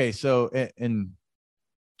 like, okay, so and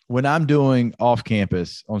when I'm doing off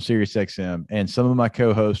campus on SiriusXM, and some of my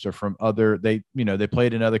co-hosts are from other, they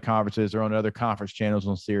played in other conferences or on other conference channels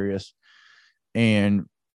on Sirius. And,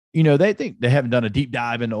 they think they haven't done a deep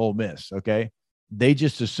dive into Ole Miss. Okay. They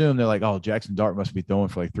just assume, they're like, oh, Jackson Dart must be throwing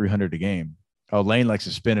for like 300 a game. Oh, Lane likes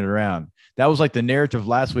to spin it around. That was like the narrative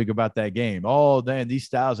last week about that game. Oh, man, these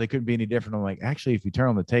styles, they couldn't be any different. I'm like, actually, if you turn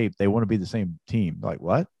on the tape, they want to be the same team. Like,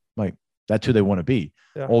 what? Like, that's who they want to be.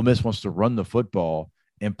 Yeah. Ole Miss wants to run the football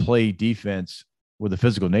and play defense with a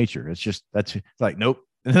physical nature. It's just, it's like, nope.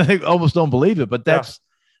 I almost don't believe it, but that's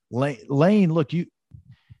Lane. Look,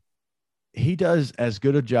 he does as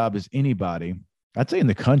good a job as anybody, I'd say, in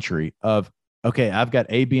the country of, okay, I've got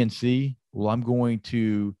A, B, and C. Well, I'm going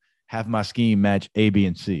to have my scheme match A, B,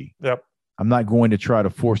 and C. Yep. I'm not going to try to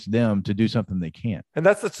force them to do something they can't. And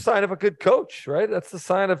that's the sign of a good coach, right? That's the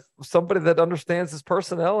sign of somebody that understands his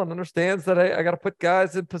personnel and understands that I got to put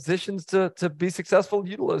guys in positions to be successful and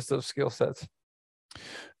utilize those skill sets.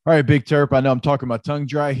 All right, Big Terp, I know I'm talking my tongue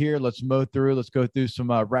dry here. Let's mow through. Let's go through some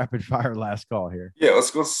rapid fire last call here. Yeah,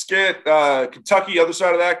 let's get Kentucky, other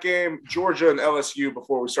side of that game, Georgia and LSU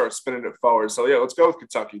before we start spinning it forward. So, yeah, let's go with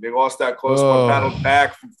Kentucky. They lost that close one, battled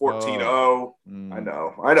back from 14-0. I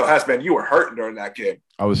know. Hasman, you were hurting during that game.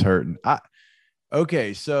 I was hurting.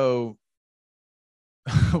 Okay, so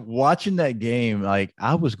watching that game, like,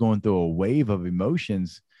 I was going through a wave of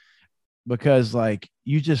emotions, because like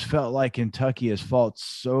you just felt like Kentucky has fought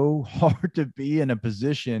so hard to be in a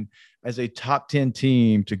position as a top 10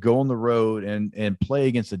 team to go on the road and play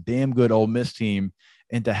against a damn good Ole Miss team,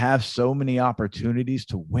 and to have so many opportunities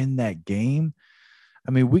to win that game.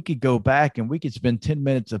 I mean, we could go back and we could spend 10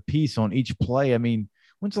 minutes apiece on each play. I mean,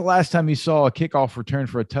 when's the last time you saw a kickoff return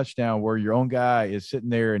for a touchdown where your own guy is sitting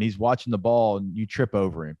there and he's watching the ball and you trip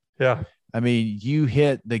over him? Yeah. I mean, you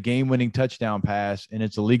hit the game-winning touchdown pass, and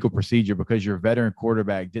it's a legal procedure because your veteran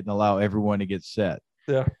quarterback didn't allow everyone to get set.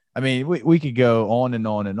 Yeah. I mean, we could go on and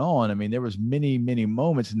on and on. I mean, there was many, many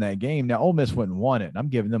moments in that game. Now, Ole Miss wouldn't want it, and I'm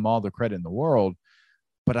giving them all the credit in the world,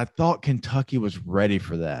 but I thought Kentucky was ready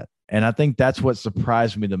for that. And I think that's what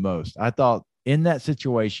surprised me the most. I thought in that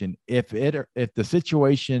situation, if the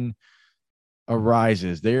situation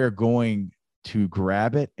arises, they are going to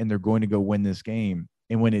grab it and they're going to go win this game.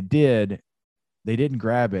 And when it did, they didn't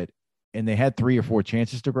grab it, and they had 3 or 4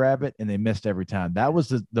 chances to grab it, and they missed every time. That was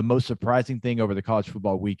the most surprising thing over the college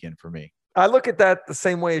football weekend for me. I look at that the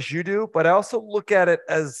same way as you do, but I also look at it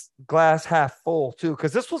as glass half full too,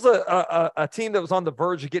 because this was a team that was on the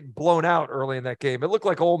verge of getting blown out early in that game. It looked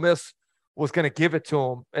like Ole Miss was going to give it to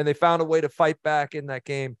them, and they found a way to fight back in that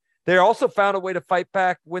game. They also found a way to fight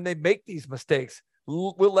back when they make these mistakes.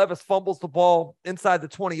 Will Levis fumbles the ball inside the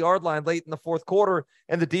 20-yard line late in the fourth quarter,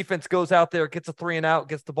 and the defense goes out there, gets a 3 and out,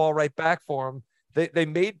 gets the ball right back for them. They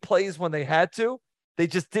made plays when they had to. They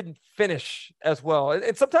just didn't finish as well.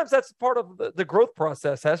 And sometimes that's part of the growth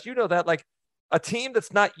process. As you know that, like a team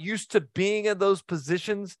that's not used to being in those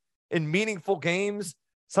positions in meaningful games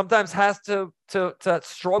sometimes has to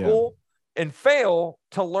struggle and fail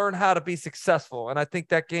to learn how to be successful. And I think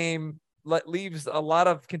that game leaves a lot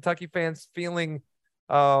of Kentucky fans feeling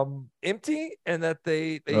empty and that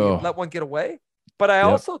they let one get away. But I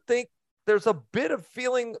also think there's a bit of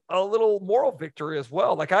feeling a little moral victory as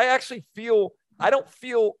well. Like I don't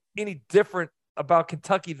feel any different about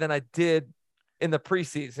Kentucky than I did in the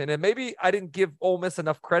preseason. And maybe I didn't give Ole Miss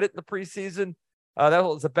enough credit in the preseason. That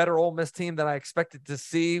was a better Ole Miss team than I expected to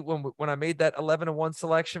see when I made that 11-1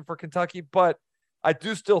 selection for Kentucky. But I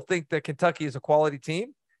do still think that Kentucky is a quality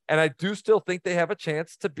team. And I do still think they have a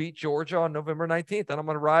chance to beat Georgia on November 19th. And I'm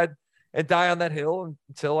going to ride and die on that hill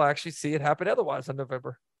until I actually see it happen otherwise in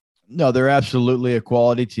November. No, they're absolutely a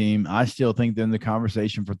quality team. I still think they're in the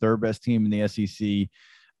conversation for third best team in the SEC.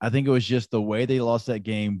 I think it was just the way they lost that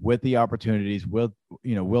game with the opportunities with,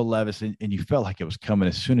 Will Levis. And you felt like it was coming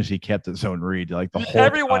as soon as he kept his own read, like the whole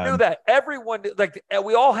Everyone time. knew that. Everyone knew, like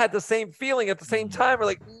we all had the same feeling at the same time. We're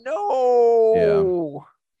like, no. Yeah.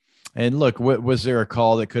 And look, was there a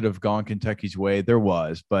call that could have gone Kentucky's way? There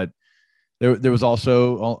was, but there was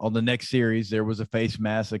also on the next series, there was a face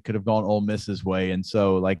mask that could have gone Ole Miss's way. And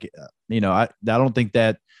so I don't think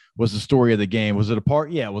that was the story of the game. Was it a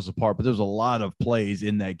part? Yeah, it was a part, but there was a lot of plays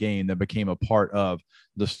in that game that became a part of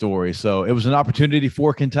the story. So it was an opportunity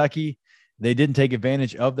for Kentucky. They didn't take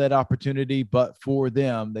advantage of that opportunity, but for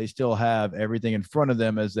them, they still have everything in front of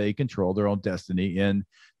them as they control their own destiny in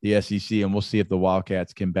the SEC. And we'll see if the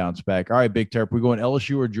Wildcats can bounce back. All right, Big Terp, we're going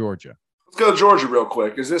LSU or Georgia? Let's go to Georgia real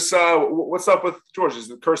quick. Is this what's up with Georgia? Is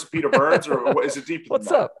it the curse of Peter Burns, or is it deeper than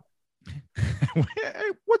that? What's up?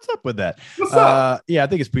 What's up with that? What's up? Yeah, I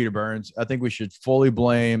think it's Peter Burns. I think we should fully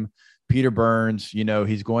blame Peter Burns.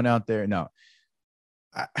 He's going out there. No.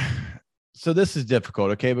 So this is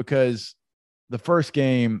difficult, okay? Because the first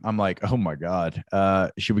game, I'm like, oh my God,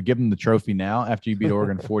 should we give him the trophy now after you beat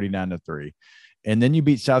Oregon 49-3? And then you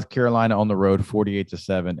beat South Carolina on the road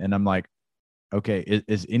 48-7. And I'm like, okay,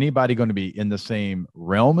 is anybody going to be in the same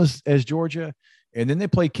realm as Georgia? And then they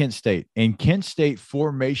play Kent State, and Kent State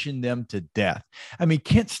formation them to death. I mean,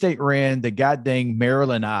 Kent State ran the goddamn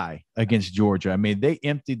Maryland Eye against Georgia. I mean, they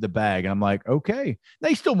emptied the bag. I'm like, okay,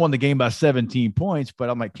 they still won the game by 17 points, but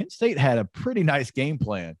I'm like, Kent State had a pretty nice game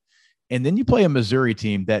plan. And then you play a Missouri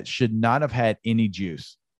team that should not have had any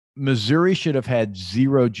juice. Missouri should have had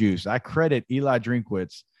zero juice. I credit Eli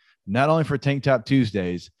Drinkwitz not only for Tank Top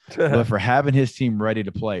Tuesdays, but for having his team ready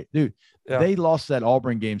to play. Dude, They lost that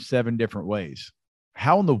Auburn game 7 different ways.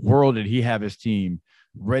 How in the world did he have his team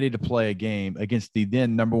ready to play a game against the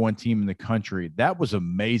then number 1 team in the country? That was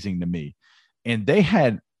amazing to me. And they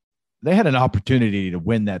had an opportunity to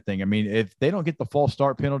win that thing. I mean, if they don't get the false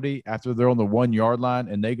start penalty after they're on the 1-yard line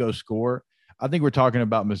and they go score, I think we're talking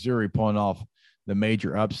about Missouri pulling off the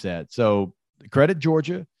major upset. So credit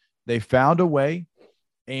Georgia. They found a way.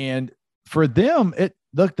 And for them,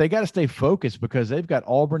 they got to stay focused because they've got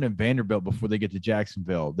Auburn and Vanderbilt before they get to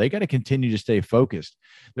Jacksonville. They got to continue to stay focused.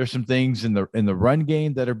 There's some things in the run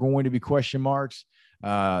game that are going to be question marks.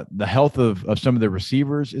 The health of some of the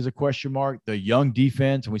receivers is a question mark. The young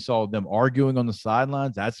defense, and we saw them arguing on the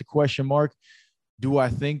sidelines, that's a question mark. Do I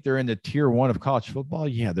think they're in the tier 1 of college football?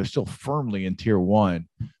 Yeah, they're still firmly in tier 1,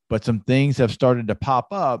 but some things have started to pop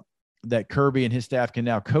up that Kirby and his staff can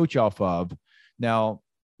now coach off of. Now,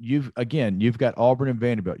 you've got Auburn and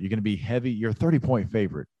Vanderbilt. You're going to be heavy. You're a 30-point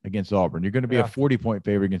favorite against Auburn. You're going to be a 40-point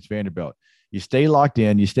favorite against Vanderbilt. You stay locked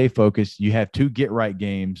in, you stay focused. You have 2 get-right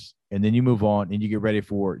games, and then you move on and you get ready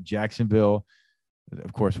for Jacksonville.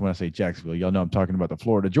 Of course, when I say Jacksonville, y'all know I'm talking about the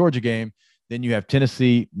Florida-Georgia game. Then you have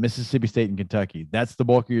Tennessee, Mississippi State, and Kentucky. That's the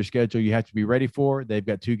bulk of your schedule you have to be ready for. They've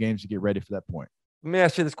got 2 games to get ready for that point. Let me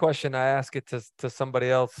ask you this question. I asked it to somebody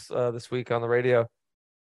else this week on the radio.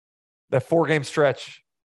 That 4-game stretch,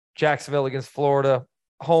 Jacksonville against Florida,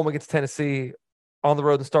 home against Tennessee, on the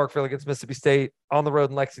road in Starkville against Mississippi State, on the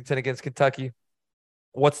road in Lexington against Kentucky.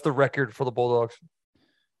 What's the record for the Bulldogs?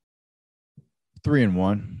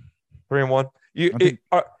 3-1. 3-1.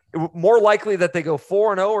 More likely that they go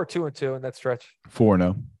 4-0 or 2-2 in that stretch?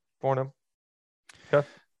 4-0. 4-0. Okay.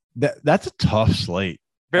 That's a tough slate.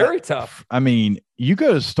 Very tough. I mean, you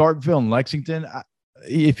go to Starkville and Lexington.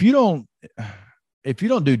 If you don't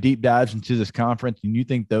do deep dives into this conference and you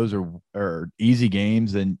think those are easy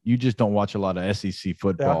games, then you just don't watch a lot of SEC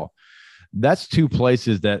football. Yeah. That's 2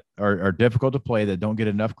 places that are difficult to play that don't get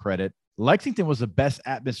enough credit. Lexington was the best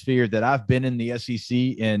atmosphere that I've been in the SEC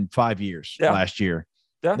in 5 years last year.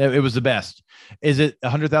 Yeah. It was the best. Is it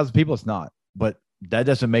 100,000 people? It's not, but that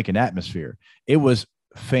doesn't make an atmosphere. It was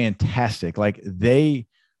fantastic. Like, they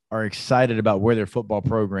are excited about where their football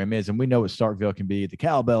program is. And we know what Starkville can be, the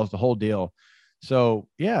cowbells, the whole deal. So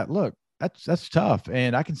yeah, look, that's tough.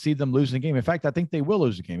 And I can see them losing the game. In fact, I think they will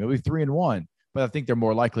lose the game. It'll be 3-1, but I think they're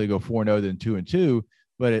more likely to go 4-0 than 2-2,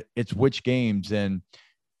 but it's which games. And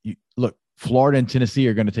look, Florida and Tennessee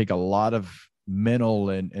are going to take a lot of mental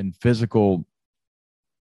and physical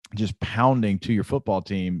just pounding to your football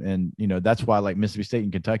team. And, that's why like Mississippi State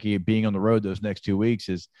and Kentucky being on the road those next 2 weeks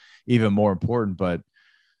is even more important, but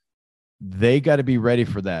they got to be ready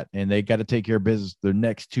for that. And they got to take care of business the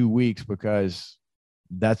next 2 weeks, because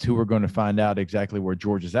that's who we're going to find out exactly where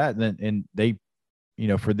Georgia's at. And they,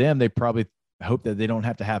 for them, they probably hope that they don't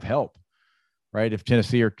have to have help, right? If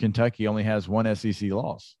Tennessee or Kentucky only has 1 SEC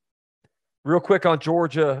loss. Real quick on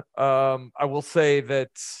Georgia. I will say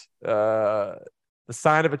that the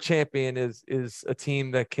sign of a champion is a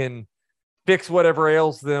team that can fix whatever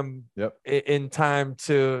ails them in time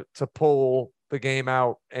to pull the game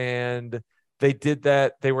out. And they did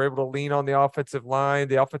that. They were able to lean on the offensive line.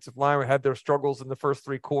 The offensive line had their struggles in the first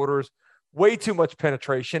 3 quarters, way too much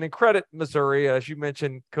penetration, and credit Missouri. As you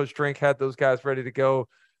mentioned, Coach Drink had those guys ready to go,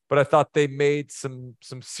 but I thought they made some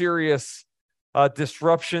serious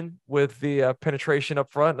disruption with the penetration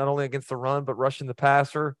up front, not only against the run, but rushing the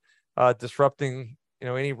passer, disrupting,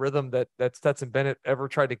 any rhythm that Stetson Bennett ever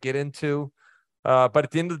tried to get into. But at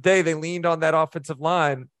the end of the day, they leaned on that offensive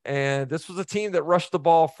line, and this was a team that rushed the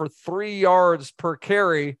ball for 3 yards per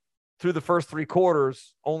carry through the first 3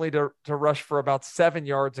 quarters, only to rush for about 7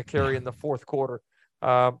 yards a carry in the fourth quarter.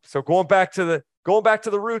 So going back to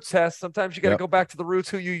the roots, Hess, sometimes you got to go back to the roots,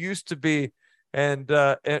 who you used to be, and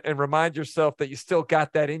remind yourself that you still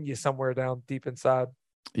got that in you somewhere down deep inside.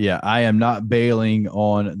 Yeah, I am not bailing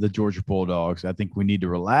on the Georgia Bulldogs. I think we need to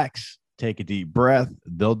relax, take a deep breath.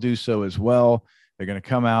 They'll do so as well. They're going to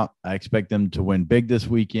come out. I expect them to win big this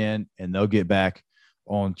weekend, and they'll get back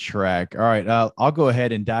on track. All right, I'll go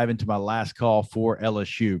ahead and dive into my last call for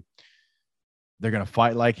LSU. They're going to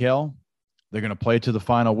fight like hell. They're going to play to the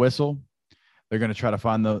final whistle. They're going to try to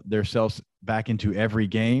find themselves back into every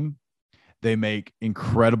game. They make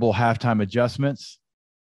incredible halftime adjustments.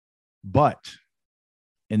 But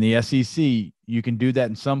in the SEC, you can do that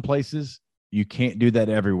in some places. You can't do that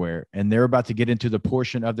everywhere. And they're about to get into the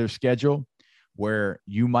portion of their schedule where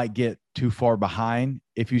you might get too far behind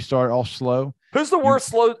if you start off slow. Who's the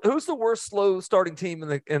worst slow starting team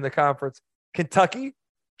in the conference? Kentucky,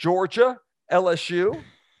 Georgia, LSU.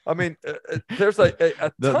 I mean, there's a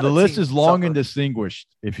ton the list is long and distinguished,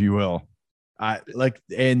 if you will.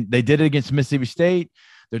 And they did it against Mississippi State.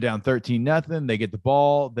 They're down 13-0. They get the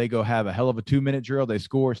ball. They go have a hell of a 2-minute drill. They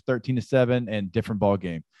score 13-7 and different ball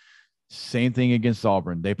game. Same thing against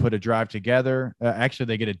Auburn. They put a drive together. Actually,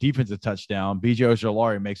 they get a defensive touchdown. B.J.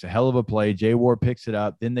 Ojolari makes a hell of a play. Jay Ward picks it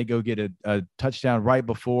up. Then they go get a touchdown right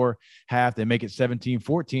before half. They make it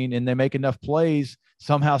 17-14, and they make enough plays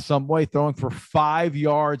somehow, some way, throwing for 5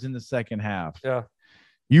 yards in the second half. Yeah.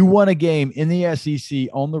 You won a game in the SEC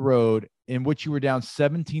on the road in which you were down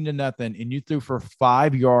 17-0, and you threw for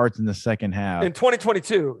 5 yards in the second half. In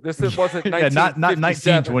 2022. This wasn't 1957. Not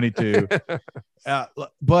 1922.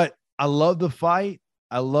 But I love the fight.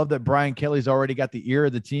 I love that Brian Kelly's already got the ear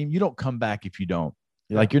of the team. You don't come back if you don't.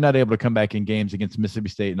 Like, you're not able to come back in games against Mississippi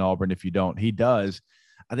State and Auburn if you don't. He does.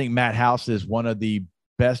 I think Matt House is one of the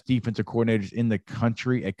best defensive coordinators in the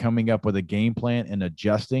country at coming up with a game plan and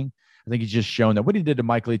adjusting. I think he's just shown that what he did to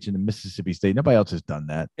Mike Leach in Mississippi State, nobody else has done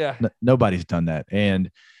that. Yeah. Nobody's done that. And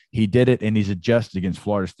he did it, and he's adjusted against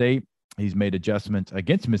Florida State. He's made adjustments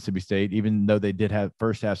against Mississippi State, even though they did have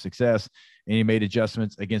first half success, and he made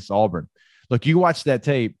adjustments against Auburn. Look, you watch that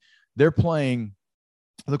tape. They're playing,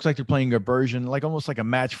 it looks like they're playing a version, like almost like a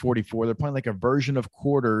match 44. They're playing like a version of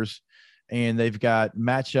quarters, and they've got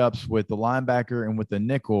matchups with the linebacker and with the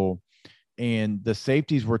nickel. And the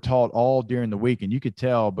safeties were taught all during the week, and you could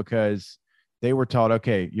tell because they were taught,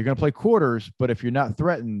 okay, you're going to play quarters, but if you're not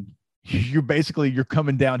threatened, you're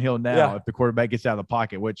coming downhill now if the quarterback gets out of the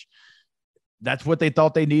pocket, which that's what they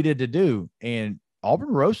thought they needed to do. And Auburn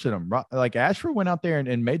roasted them. Like Ashford went out there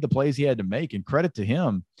and made the plays he had to make, and credit to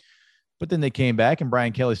him. But then they came back, and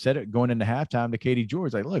Brian Kelly said it going into halftime to Katie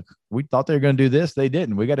George, like, look, we thought they were going to do this. They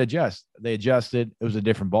didn't. We got to adjust. They adjusted. It was a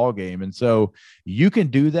different ball game. And so you can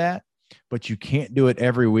do that, but you can't do it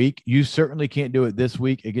every week. You certainly can't do it this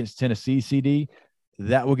week against Tennessee, CD.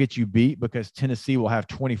 That will get you beat because Tennessee will have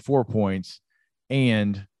 24 points,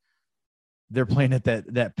 and they're playing at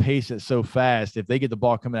that pace that's so fast. If they get the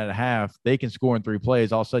ball coming out of half, they can score in 3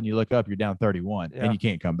 plays. All of a sudden you look up, you're down 31 and you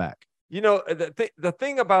can't come back. You know, the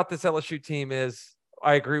thing about this LSU team is,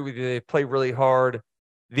 I agree with you. They play really hard.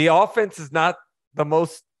 The offense is not the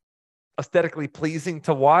most aesthetically pleasing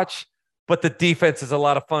to watch, but the defense is a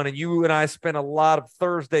lot of fun. And you and I spent a lot of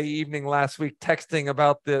Thursday evening last week texting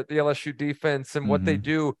about the LSU defense and what they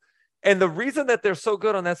do. And the reason that they're so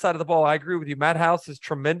good on that side of the ball, I agree with you. Matt House is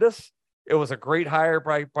tremendous. It was a great hire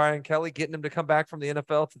by Brian Kelly, getting him to come back from the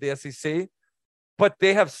NFL to the SEC. But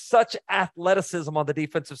they have such athleticism on the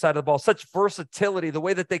defensive side of the ball, such versatility, the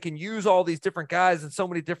way that they can use all these different guys in so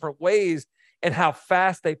many different ways, and how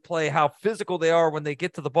fast they play, how physical they are when they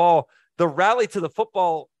get to the ball. The rally to the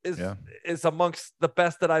football is amongst the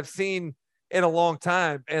best that I've seen in a long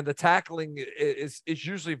time. And the tackling is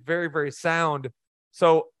usually very, very sound.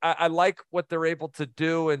 So I like what they're able to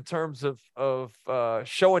do in terms of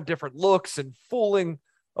showing different looks and fooling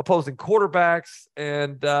opposing quarterbacks.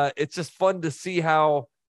 And it's just fun to see how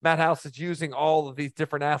Matt House is using all of these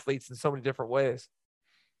different athletes in so many different ways.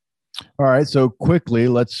 All right. So quickly,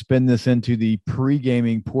 let's spin this into the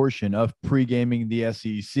pre-gaming portion of pre-gaming the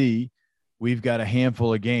SEC. We've got a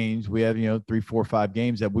handful of games. We have, 3, 4, 5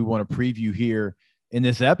 games that we want to preview here in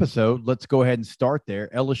this episode. Let's go ahead and start there.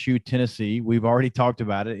 LSU, Tennessee. We've already talked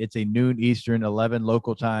about it. It's a noon Eastern, 11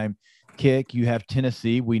 local time kick. You have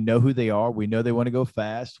Tennessee. We know who they are. We know they want to go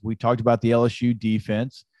fast. We talked about the LSU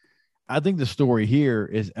defense. I think the story here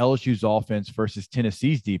is LSU's offense versus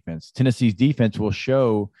Tennessee's defense. Tennessee's defense will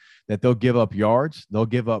show that they'll give up yards. They'll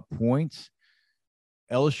give up points.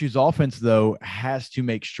 LSU's offense, though, has to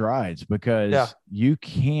make strides because you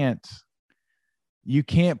can't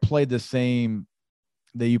play the same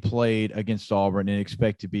that you played against Auburn and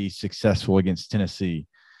expect to be successful against Tennessee.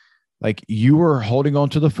 Like, you were holding on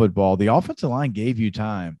to the football. The offensive line gave you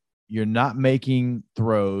time. You're not making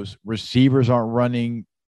throws. Receivers aren't running,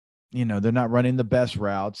 they're not running the best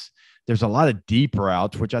routes. There's a lot of deep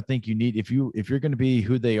routes, which I think you need. If you're going to be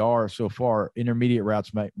who they are so far, intermediate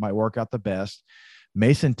routes might work out the best.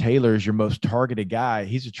 Mason Taylor is your most targeted guy.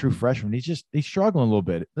 He's a true freshman. He's struggling a little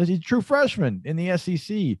bit. He's a true freshman in the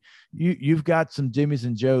SEC. You've got some Jimmys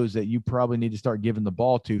and Joes that you probably need to start giving the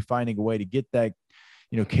ball to, finding a way to get that,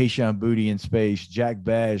 Keyshawn Booty in space, Jack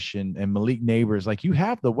Bash and Malik Neighbors. Like, you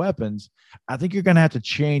have the weapons. I think you're going to have to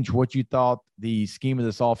change what you thought the scheme of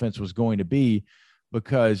this offense was going to be,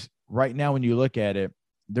 because right now when you look at it,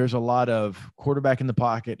 there's a lot of quarterback in the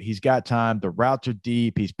pocket. He's got time. The routes are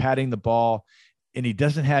deep. He's patting the ball, and he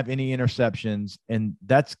doesn't have any interceptions, and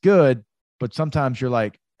that's good. But sometimes you're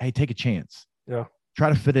like, hey, take a chance. Yeah. Try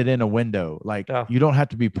to fit it in a window. Like, you don't have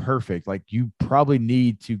to be perfect. Like, you probably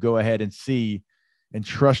need to go ahead and see and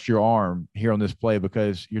trust your arm here on this play,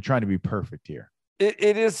 because you're trying to be perfect here.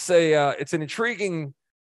 It is it's an intriguing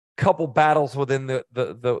couple battles within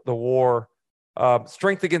the war.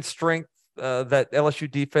 Strength against strength, that LSU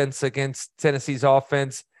defense against Tennessee's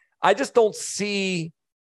offense. I just don't see.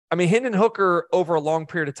 I mean, Hendon Hooker over a long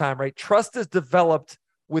period of time, right? Trust is developed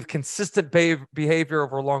with consistent behavior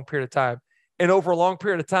over a long period of time. And over a long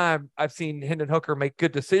period of time, I've seen Hendon Hooker make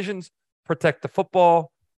good decisions, protect the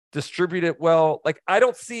football, distribute it well. Like, I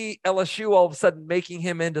don't see LSU all of a sudden making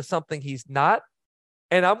him into something he's not.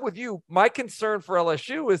 And I'm with you. My concern for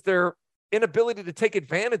LSU is their inability to take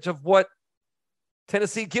advantage of what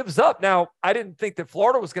Tennessee gives up. Now, I didn't think that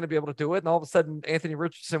Florida was going to be able to do it. And all of a sudden, Anthony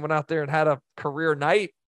Richardson went out there and had a career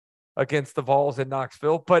night against the Vols in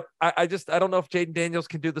Knoxville. But I don't know if Jaden Daniels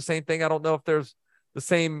can do the same thing. I don't know if there's the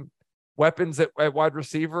same weapons at wide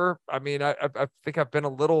receiver. I mean, I think I've been a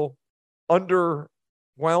little underwhelmed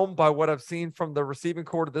whelmed by what I've seen from the receiving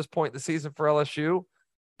corps at this point in the season for LSU,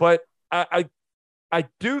 but I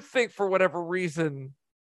do think for whatever reason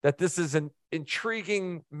that this is an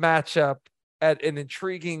intriguing matchup at an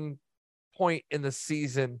intriguing point in the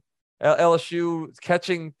season. LSU is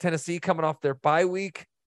catching Tennessee coming off their bye week.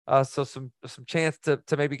 So some chance to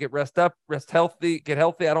maybe get rest healthy. I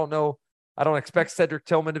don't know. I don't expect Cedric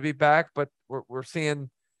Tillman to be back, but we're seeing,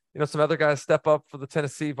 some other guys step up for the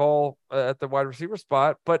Tennessee Vol at the wide receiver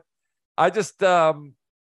spot. But I just,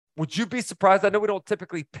 would you be surprised? I know we don't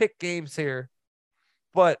typically pick games here,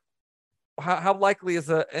 but how likely is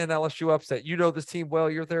an LSU upset? You know this team well.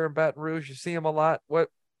 You're there in Baton Rouge. You see them a lot.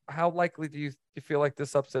 How likely do you feel like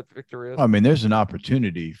this upset victory is? I mean, there's an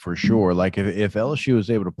opportunity for sure. Like if LSU was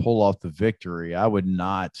able to pull off the victory, I would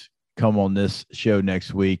not come on this show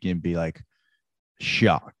next week and be like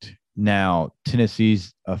shocked. Now,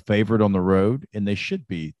 Tennessee's a favorite on the road, and they should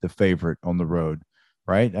be the favorite on the road,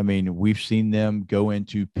 right? I mean, we've seen them go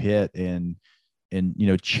into Pitt and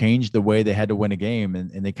change the way they had to win a game,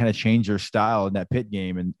 and they kind of change their style in that Pitt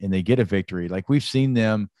game, and they get a victory. Like we've seen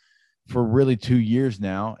them for really 2 years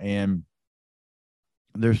now, and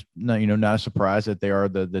there's not a surprise that they are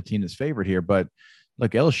the team that's favored here. But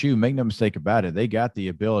look, LSU, make no mistake about it, they got the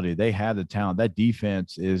ability, they have the talent. That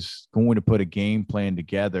defense is going to put a game plan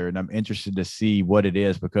together, and I'm interested to see what it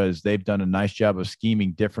is, because they've done a nice job of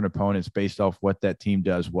scheming different opponents based off what that team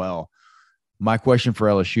does well. My question for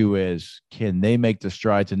LSU is, can they make the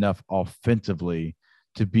strides enough offensively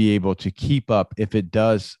to be able to keep up if it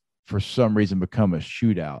does for some reason become a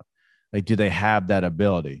shootout? Like, do they have that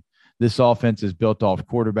ability? This offense is built off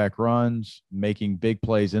quarterback runs, making big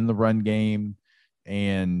plays in the run game,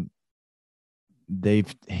 and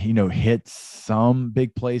they've, hit some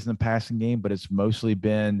big plays in the passing game, but it's mostly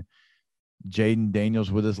been Jaden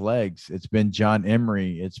Daniels with his legs. It's been John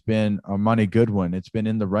Emery. It's been Armani Goodwin. It's been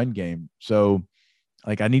in the run game. So,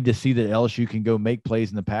 I need to see that LSU can go make plays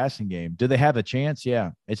in the passing game. Do they have a chance?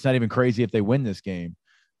 Yeah. It's not even crazy if they win this game,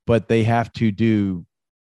 but they have to do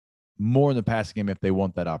more in the passing game if they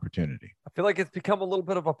want that opportunity. I feel like it's become a little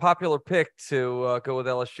bit of a popular pick to go with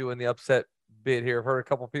LSU in the upset bid here. I've heard a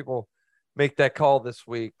couple people make that call this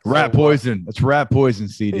week. Rat poison. It's rat poison,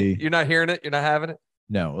 CD. You're not hearing it? You're not having it?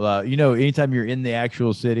 No. Anytime you're in the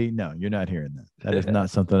actual city, no, you're not hearing that. That is not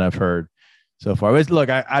something I've heard so far. But look,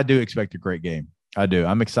 I do expect a great game. I do.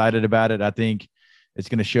 I'm excited about it. I think it's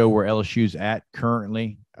going to show where LSU's at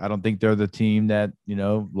currently. I don't think they're the team that,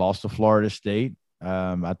 lost to Florida State.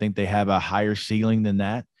 I think they have a higher ceiling than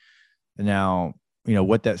that. Now,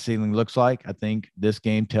 what that ceiling looks like, I think this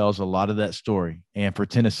game tells a lot of that story. And for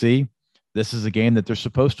Tennessee, this is a game that they're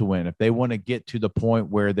supposed to win. If they want to get to the point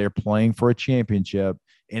where they're playing for a championship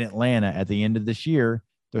in Atlanta at the end of this year,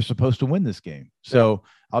 they're supposed to win this game. So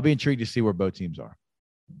I'll be intrigued to see where both teams are.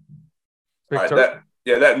 All right,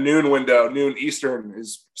 that noon window, noon Eastern,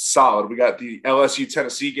 is solid. We got the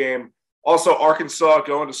LSU-Tennessee game. Also, Arkansas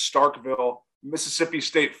going to Starkville. Mississippi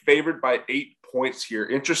State favored by 8 points here.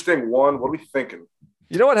 Interesting one. What are we thinking?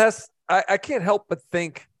 You know what, Hess? I can't help but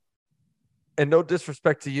think, and no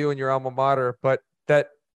disrespect to you and your alma mater, but that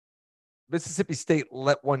Mississippi State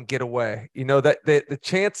let one get away. That the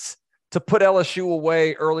chance to put LSU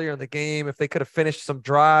away earlier in the game, if they could have finished some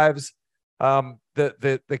drives,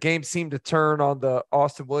 the game seemed to turn on the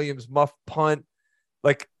Austin Williams muff punt.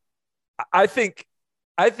 Like, I think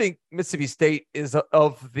Mississippi State is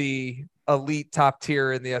of the elite top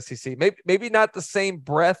tier in the SEC. Maybe not the same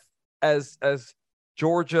breadth as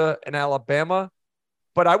Georgia and Alabama,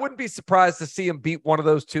 but I wouldn't be surprised to see them beat one of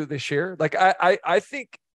those two this year. Like, I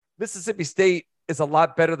think Mississippi State is a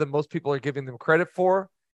lot better than most people are giving them credit for.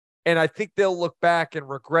 And I think they'll look back and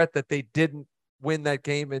regret that they didn't win that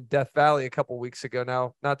game in Death Valley a couple of weeks ago.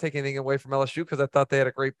 Now, not taking anything away from LSU, because I thought they had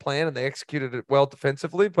a great plan and they executed it well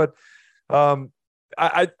defensively. But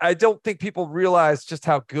I don't think people realize just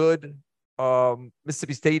how good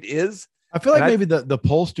Mississippi State is. I feel like maybe the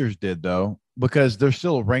pollsters did, though, because they're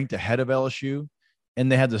still ranked ahead of LSU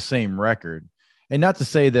and they had the same record. And not to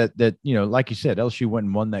say that, like you said, LSU went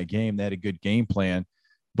and won that game. They had a good game plan,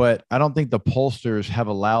 but I don't think the pollsters have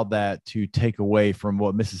allowed that to take away from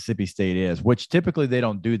what Mississippi State is, which typically they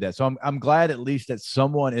don't do that. So I'm glad at least that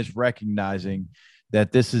someone is recognizing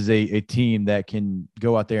that this is a team that can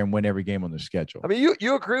go out there and win every game on their schedule. I mean,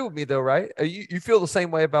 you agree with me though, right? You feel the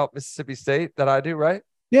same way about Mississippi State that I do, right?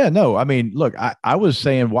 Yeah, no. I mean, look, I was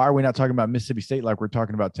saying, why are we not talking about Mississippi State like we're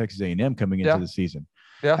talking about Texas A&M coming into the season?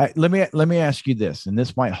 Yeah. Let me ask you this, and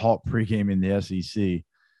this might halt pregame in the SEC,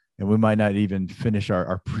 and we might not even finish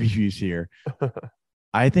our previews here.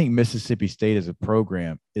 I think Mississippi State as a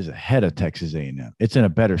program is ahead of Texas A&M. It's in a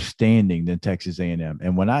better standing than Texas A&M.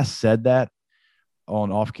 And when I said that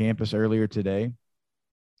on off campus earlier today,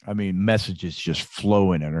 I mean, messages just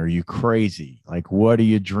flowing. And are you crazy? Like, what are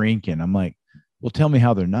you drinking? I'm like, well, tell me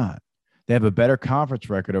how they're not. They have a better conference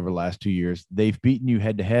record over the last 2 years. They've beaten you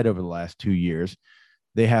head to head over the last 2 years.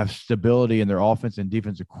 They have stability in their offense and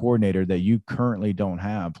defensive coordinator that you currently don't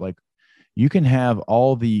have. Like, you can have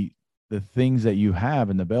all the things that you have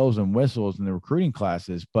and the bells and whistles and the recruiting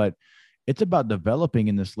classes, but it's about developing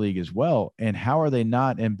in this league as well. And how are they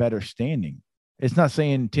not in better standing? It's not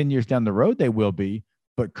saying 10 years down the road they will be,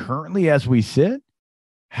 but currently as we sit,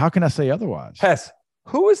 how can I say otherwise? Hess,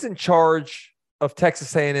 who is in charge of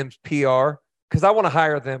Texas A&M's PR? Because I want to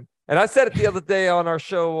hire them. And I said it the other day on our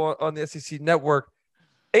show on the SEC Network.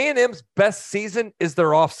 A&M's best season is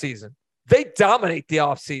their off season. They dominate the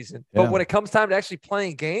off season, but when it comes time to actually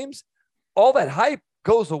playing games, all that hype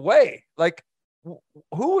goes away. Like,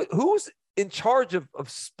 who's in charge of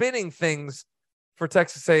spinning things for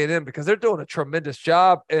Texas A&M? Because they're doing a tremendous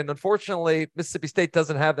job, and unfortunately, Mississippi State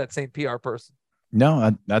doesn't have that same PR person.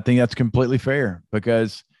 No, I think that's completely fair,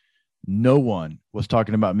 because no one was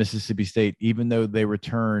talking about Mississippi State, even though they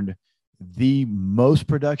returned the most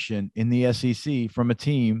production in the SEC from a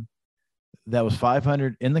team that was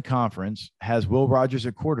 500 in the conference, has Will Rogers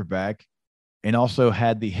at quarterback, and also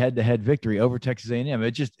had the head-to-head victory over Texas A&M.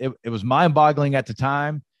 It was mind-boggling at the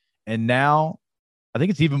time, and now I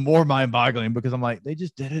think it's even more mind-boggling because I'm like, they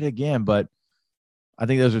just did it again. But I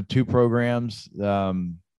think those are two programs that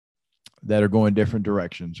are going different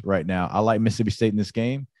directions right now. I like Mississippi State in this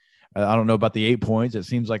game. I don't know about the 8 points. It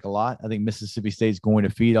seems like a lot. I think Mississippi State's going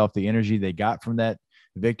to feed off the energy they got from that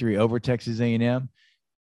victory over Texas A&M.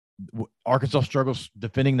 Arkansas struggles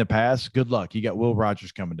defending the pass. Good luck. You got Will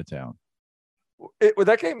Rogers coming to town.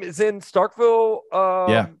 That game is in Starkville.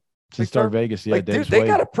 Yeah, it's in Stark Vegas. Yeah, like, dude, they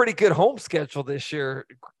got a pretty good home schedule this year.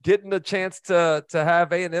 Getting a chance to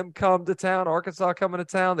have A&M come to town, Arkansas coming to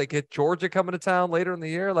town. They get Georgia coming to town later in the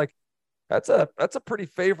year. Like, that's a pretty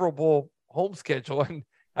favorable home schedule. And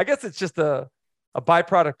I guess it's just a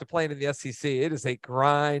byproduct of playing in the SEC. It is a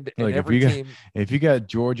grind in every team. If you got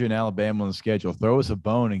Georgia and Alabama on the schedule, throw us a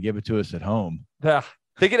bone and give it to us at home. Yeah.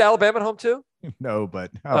 They get Alabama at home too? No,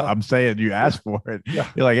 but I'm saying you asked for it. Yeah.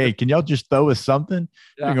 You're like, hey, can y'all just throw us something?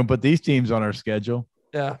 Yeah. We're going to put these teams on our schedule.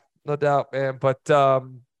 Yeah, no doubt, man. But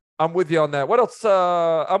I'm with you on that. What else?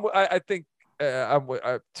 I think I'm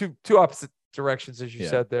two opposite directions, as you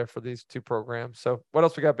said there, for these two programs. So what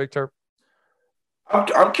else we got, Big Turp?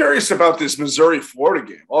 I'm curious about this Missouri-Florida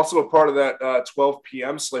game. Also a part of that 12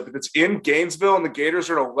 p.m. slate. But it's in Gainesville, and the Gators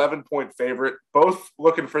are an 11-point favorite, both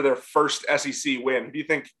looking for their first SEC win. Who do you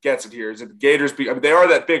think gets it here? Is it the Gators? I mean, they are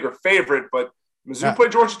that bigger favorite, but Mizzou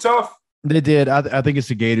played Georgia tough. They did. I think it's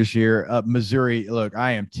the Gators here. Missouri, look,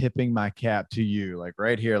 I am tipping my cap to you. Like,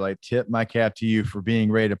 right here, like, tip my cap to you for being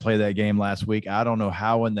ready to play that game last week. I don't know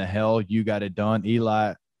how in the hell you got it done.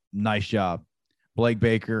 Eli, nice job. Blake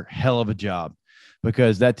Baker, hell of a job.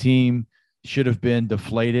 Because that team should have been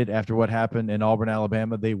deflated after what happened in Auburn,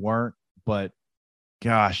 Alabama. They weren't, but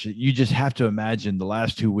gosh, you just have to imagine the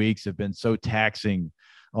last 2 weeks have been so taxing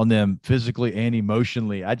on them physically and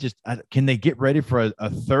emotionally. Can they get ready for a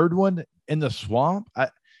third one in the swamp? I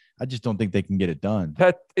just don't think they can get it done.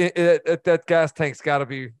 That gas tank's got to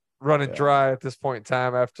be running dry at this point in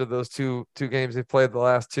time after those two games they played the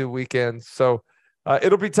last 2 weekends. So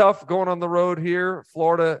it'll be tough going on the road here.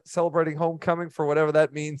 Florida celebrating homecoming for whatever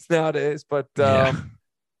that means nowadays. But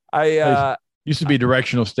I used to be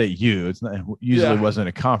directional state U. It's not usually wasn't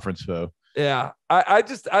a conference though. Yeah, I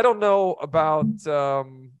don't know about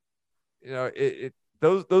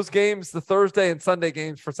those games, the Thursday and Sunday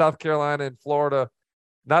games for South Carolina and Florida.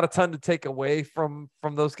 Not a ton to take away from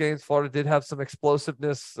those games. Florida did have some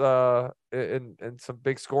explosiveness and some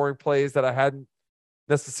big scoring plays that I hadn't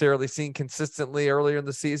necessarily seen consistently earlier in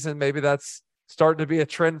the season. Maybe that's starting to be a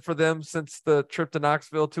trend for them since the trip to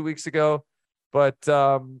Knoxville 2 weeks ago. But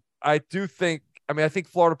I think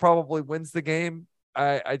Florida probably wins the game.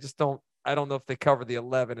 I don't know if they cover the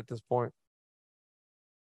 11 at this point.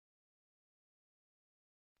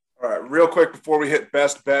 All right, real quick before we hit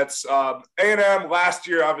best bets, A&M last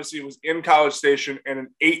year obviously was in College Station and an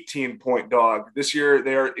 18-point dog. This year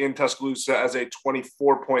they are in Tuscaloosa as a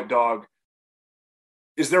 24-point dog.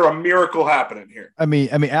 Is there a miracle happening here? I mean,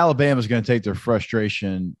 Alabama's going to take their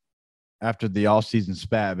frustration after the offseason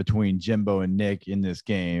spat between Jimbo and Nick in this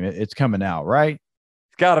game. It's coming out, right?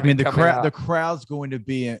 It's got to be. The crowd's going to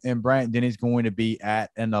be, and Bryant Denny's going to be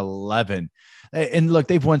at an 11. And look,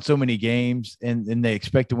 they've won so many games, and they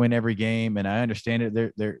expect to win every game. And I understand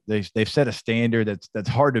it. They've set a standard that's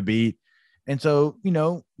hard to beat. And so,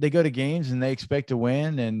 they go to games and they expect to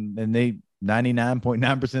win, and they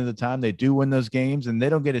 99.9% of the time they do win those games, and they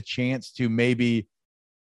don't get a chance to maybe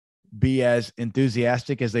be as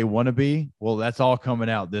enthusiastic as they want to be. Well, that's all coming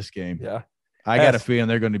out this game. Yeah. I got a feeling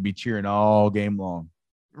they're going to be cheering all game long.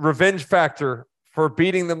 Revenge factor for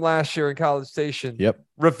beating them last year in College Station. Yep.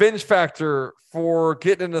 Revenge factor for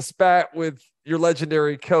getting in a spat with your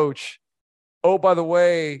legendary coach. Oh, by the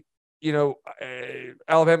way,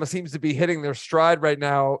 Alabama seems to be hitting their stride right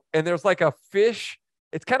now. And there's like a fish.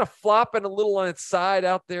 It's kind of flopping a little on its side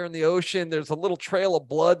out there in the ocean. There's a little trail of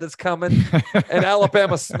blood that's coming, and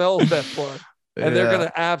Alabama smells that blood. And they're going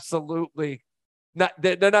to absolutely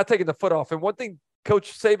they're not taking the foot off. And one thing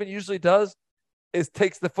Coach Saban usually does is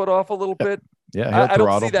takes the foot off a little bit. Yeah, I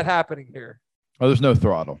don't see that happening here. Oh, there's no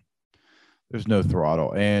throttle.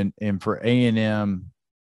 And for A&M,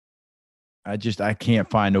 I can't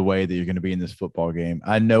find a way that you're going to be in this football game.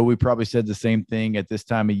 I know we probably said the same thing at this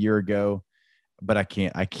time a year ago, but I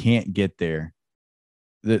can't get there.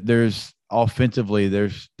 There's offensively,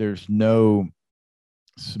 there's no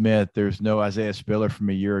Smith, there's no Isaiah Spiller from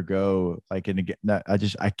a year ago. I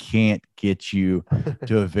can't get you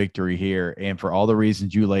to a victory here. And for all the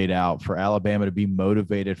reasons you laid out, for Alabama to be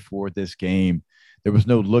motivated for this game, there was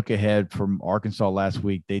no look ahead from Arkansas last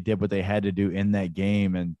week. They did what they had to do in that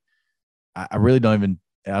game. And I really don't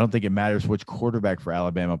think it matters which quarterback for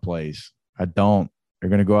Alabama plays. I don't. They're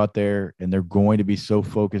going to go out there and they're going to be so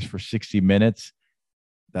focused for 60 minutes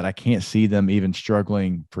that I can't see them even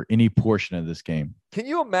struggling for any portion of this game. Can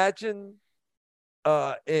you imagine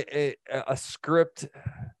a script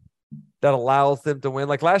that allows them to win?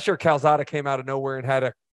 Like last year, Calzada came out of nowhere and had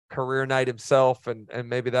a career night himself, and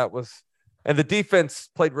maybe that was – and the defense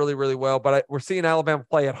played really, really well. But we're seeing Alabama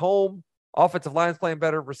play at home. Offensive line's playing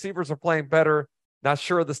better. Receivers are playing better. Not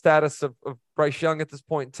sure of the status of Bryce Young at this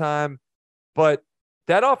point in time. But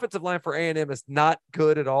that offensive line for A&M is not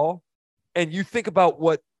good at all. And you think about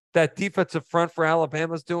what that defensive front for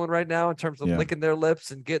Alabama is doing right now in terms of licking their lips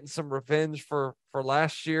and getting some revenge for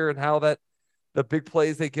last year, and how that the big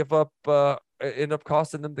plays they give up end up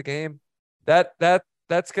costing them the game. That's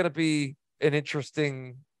going to be an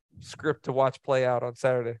interesting script to watch play out on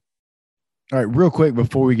Saturday. All right, real quick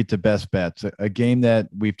before we get to best bets, a game that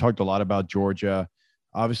we've talked a lot about, Georgia.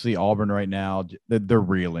 Obviously, Auburn right now, they're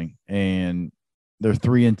reeling, and they're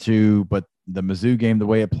 3-2, but the Mizzou game, the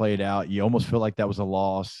way it played out, you almost feel like that was a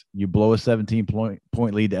loss. You blow a 17-point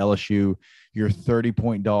lead to LSU. You're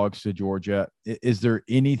 30-point dogs to Georgia. Is there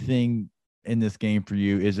anything in this game for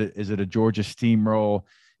you? Is it a Georgia steamroll?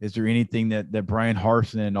 Is there anything that Brian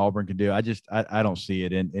Harsin and Auburn can do? I don't see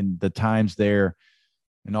it. And the times there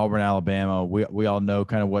in Auburn, Alabama, we all know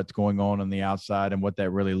kind of what's going on the outside and what that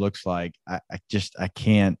really looks like. I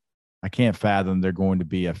can't fathom they're going to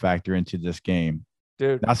be a factor into this game.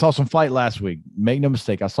 Dude, I saw some fight last week. Make no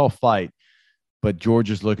mistake, I saw fight, but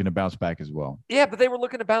Georgia's looking to bounce back as well. Yeah, but they were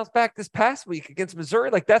looking to bounce back this past week against Missouri.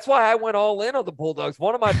 Like, that's why I went all in on the Bulldogs.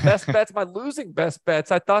 One of my best bets, my losing best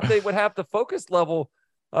bets. I thought they would have the focus level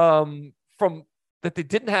from that they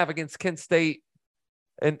didn't have against Kent State,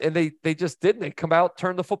 and they just didn't. They come out,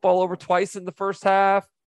 turn the football over twice in the first half.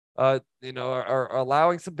 Are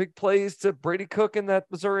allowing some big plays to Brady Cook in that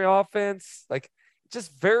Missouri offense. Like,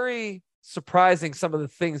 just very surprising some of the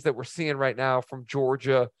things that we're seeing right now from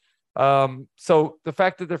Georgia. So the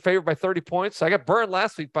fact that they're favored by 30 points, I got burned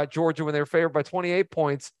last week by Georgia when they were favored by 28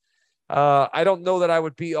 points. I don't know that I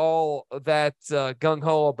would be all that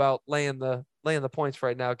gung-ho about laying the points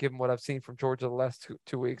right now, given what I've seen from Georgia the last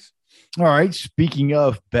two weeks. All right. Speaking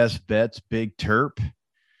of best bets, Big Terp.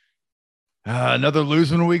 Another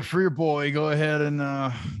losing week for your boy. Go ahead and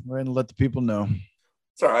let the people know.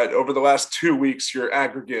 It's all right. Over the last 2 weeks, your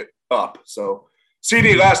aggregate up. So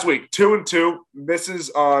CD last week, 2-2, misses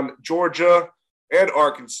on Georgia and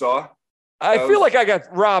Arkansas. I feel like I got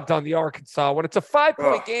robbed on the Arkansas when it's a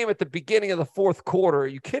 5-point game at the beginning of the fourth quarter. Are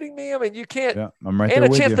you kidding me? I mean, you can't. Yeah, I'm right and there a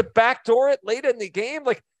with chance you. to backdoor it late in the game.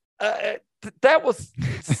 Like that was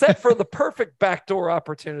set for the perfect backdoor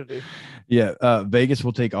opportunity. Yeah, Vegas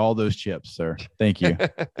will take all those chips, sir. Thank you.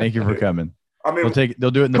 Thank you for coming. I mean,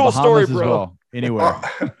 they'll do it in the cool Bahamas story, as well. Anywhere.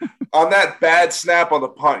 On that bad snap on the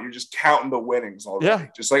punt, you're just counting the winnings already. Yeah.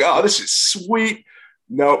 Just like, oh, this is sweet.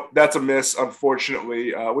 Nope, that's a miss,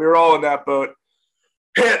 unfortunately. We were all in that boat.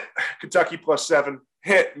 Hit Kentucky +7.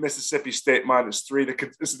 hit Mississippi State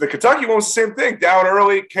 -3. The Kentucky one was the same thing. Down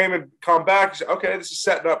early, came and come back. Okay, this is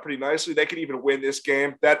setting up pretty nicely. They could even win this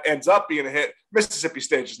game. That ends up being a hit. Mississippi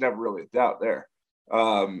State is never really a doubt there.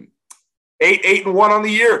 8-1 on the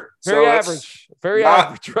year. Very average. Very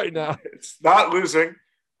average right now. It's not losing.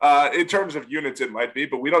 In terms of units, it might be,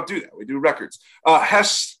 but we don't do that. We do records.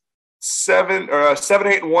 Hess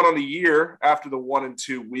 7-8-1 on the year after the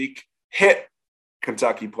 1-2 week. Hit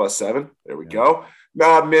Kentucky +7. There we go.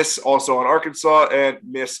 Miss also on Arkansas and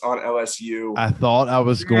miss on LSU. I thought I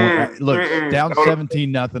was going down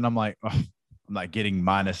 17-0. I'm like, I'm not getting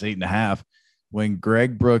 -8.5. When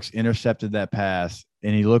Greg Brooks intercepted that pass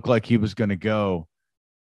and he looked like he was going to go,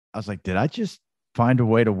 I was like, did I just find a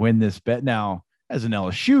way to win this bet? Now, as an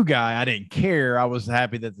LSU guy, I didn't care. I was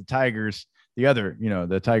happy that the Tigers,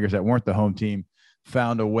 the Tigers that weren't the home team,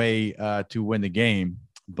 found a way to win the game.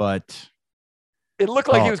 But it looked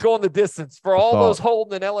like he was going the distance for all those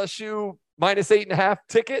holding an LSU -8.5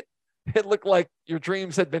 ticket. It looked like your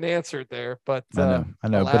dreams had been answered there, but I know.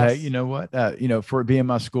 Alas. But hey, you know what? For it being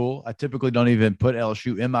my school, I typically don't even put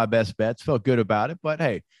LSU in my best bets. Felt good about it, but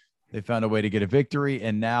hey, they found a way to get a victory.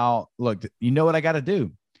 And now, look, you know what I got to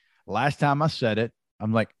do? Last time I said it,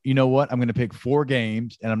 I'm like, you know what? I'm going to pick 4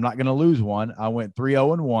 games, and I'm not going to lose one. I went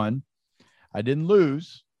 3-0-1. I didn't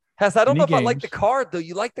lose. Hess, I don't know if I like the card, though.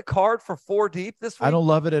 You like the card for 4 deep this week? I don't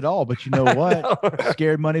love it at all, but you know what?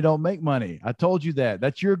 Scared money don't make money. I told you that.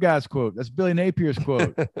 That's your guy's quote. That's Billy Napier's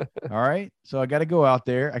quote. All right? So I got to go out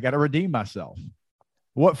there. I got to redeem myself.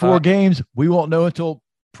 What 4 games? We won't know until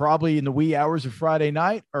probably in the wee hours of Friday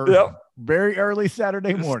night or very early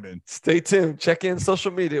Saturday morning. Stay tuned. Check in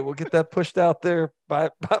social media. We'll get that pushed out there by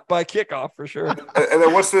kickoff for sure. And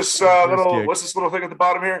then what's this little thing at the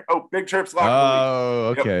bottom here? Oh, Big Trips Locker.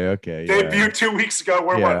 Oh, okay, okay. Debuted 2 weeks ago.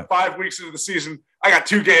 We're 5 weeks into the season. I got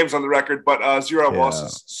 2 games on the record, but 0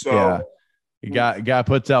 losses. So guy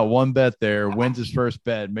puts out 1 bet there, wins his first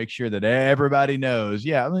bet, make sure that everybody knows.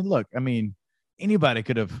 Yeah, anybody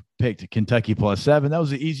could have picked Kentucky +7. That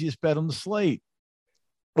was the easiest bet on the slate.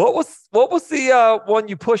 What was the one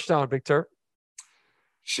you pushed on, Victor?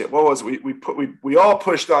 Shit, what was it? We all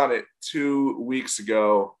pushed on it 2 weeks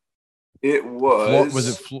ago. It was no, it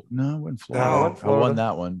wasn't Florida. I won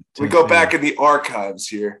that one. We go back in the archives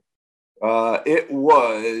here. It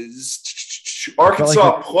was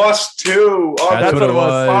Arkansas +2. That's what it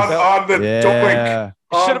was. On the doink.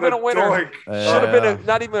 Should have been a winner. Should have been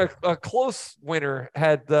not even a close winner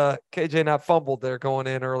had KJ not fumbled there going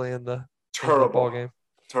in early in the ball game.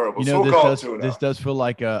 Terrible. This does feel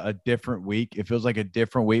like a different week. It feels like a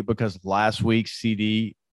different week because last week's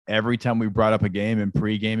CD, every time we brought up a game in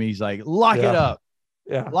pregame, he's like, lock it up.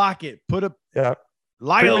 Yeah. Lock it. Put up. Yeah.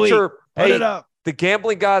 Lock it. Put it up. The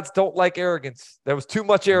gambling gods don't like arrogance. There was too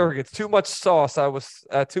much arrogance, too much sauce. I was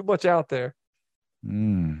too much out there.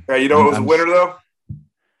 Yeah, you know what was a winner, though?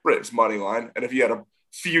 Braves money line. And if you had a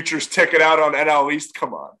futures ticket out on NL East,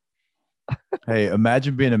 come on. Hey,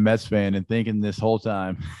 imagine being a Mets fan and thinking this whole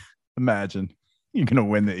time, imagine you're going to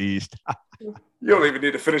win the East. You don't even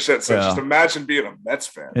need to finish that sentence. Just imagine being a Mets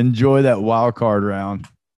fan. Enjoy that wild card round.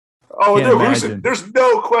 Oh, they're losing. There's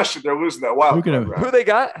no question they're losing that wild card round. Who they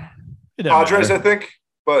got? Padres, I think.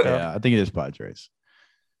 But I think it is Padres.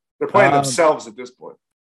 They're playing themselves at this point.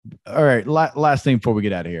 All right, last thing before we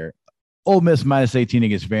get out of here. Ole Miss -18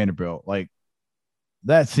 against Vanderbilt. Like,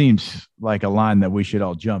 that seems like a line that we should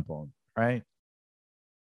all jump on. Right.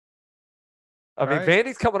 I mean,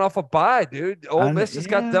 Vandy's coming off a bye, dude. Ole Miss just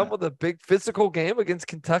got done with a big physical game against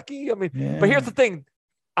Kentucky. I mean, but here's the thing.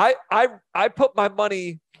 I put my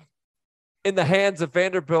money in the hands of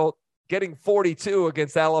Vanderbilt getting 42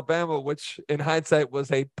 against Alabama, which in hindsight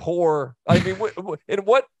was a poor. I mean, in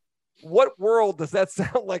what world does that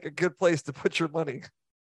sound like a good place to put your money?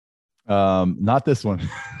 Not this one.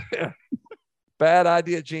 Bad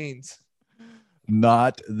idea, Jeans.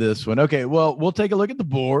 Not this one. Okay, well, we'll take a look at the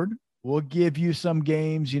board. We'll give you some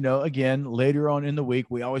games, again, later on in the week.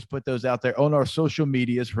 We always put those out there on our social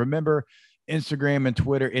medias. Remember, Instagram and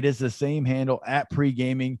Twitter, it is the same handle at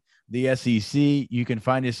Pregaming the SEC. You can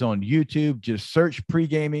find us on YouTube. Just search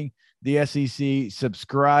Pregaming the SEC.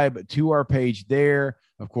 Subscribe to our page there.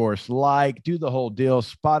 Of course, do the whole deal.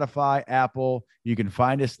 Spotify, Apple. You can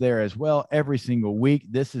find us there as well every single week.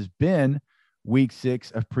 This has been Week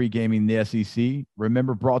 6 of Pregaming the SEC.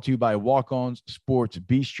 Remember, brought to you by Walk-Ons Sports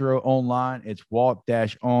Bistro online. It's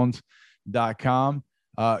walk-ons.com.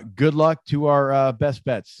 Good luck to our best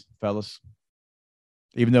bets, fellas.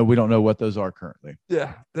 Even though we don't know what those are currently.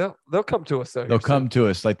 Yeah, they'll come to us. They'll come to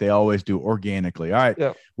us like they always do, organically. All right.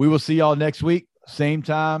 Yeah. We will see y'all next week. Same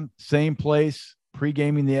time, same place.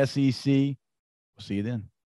 Pregaming the SEC. See you then.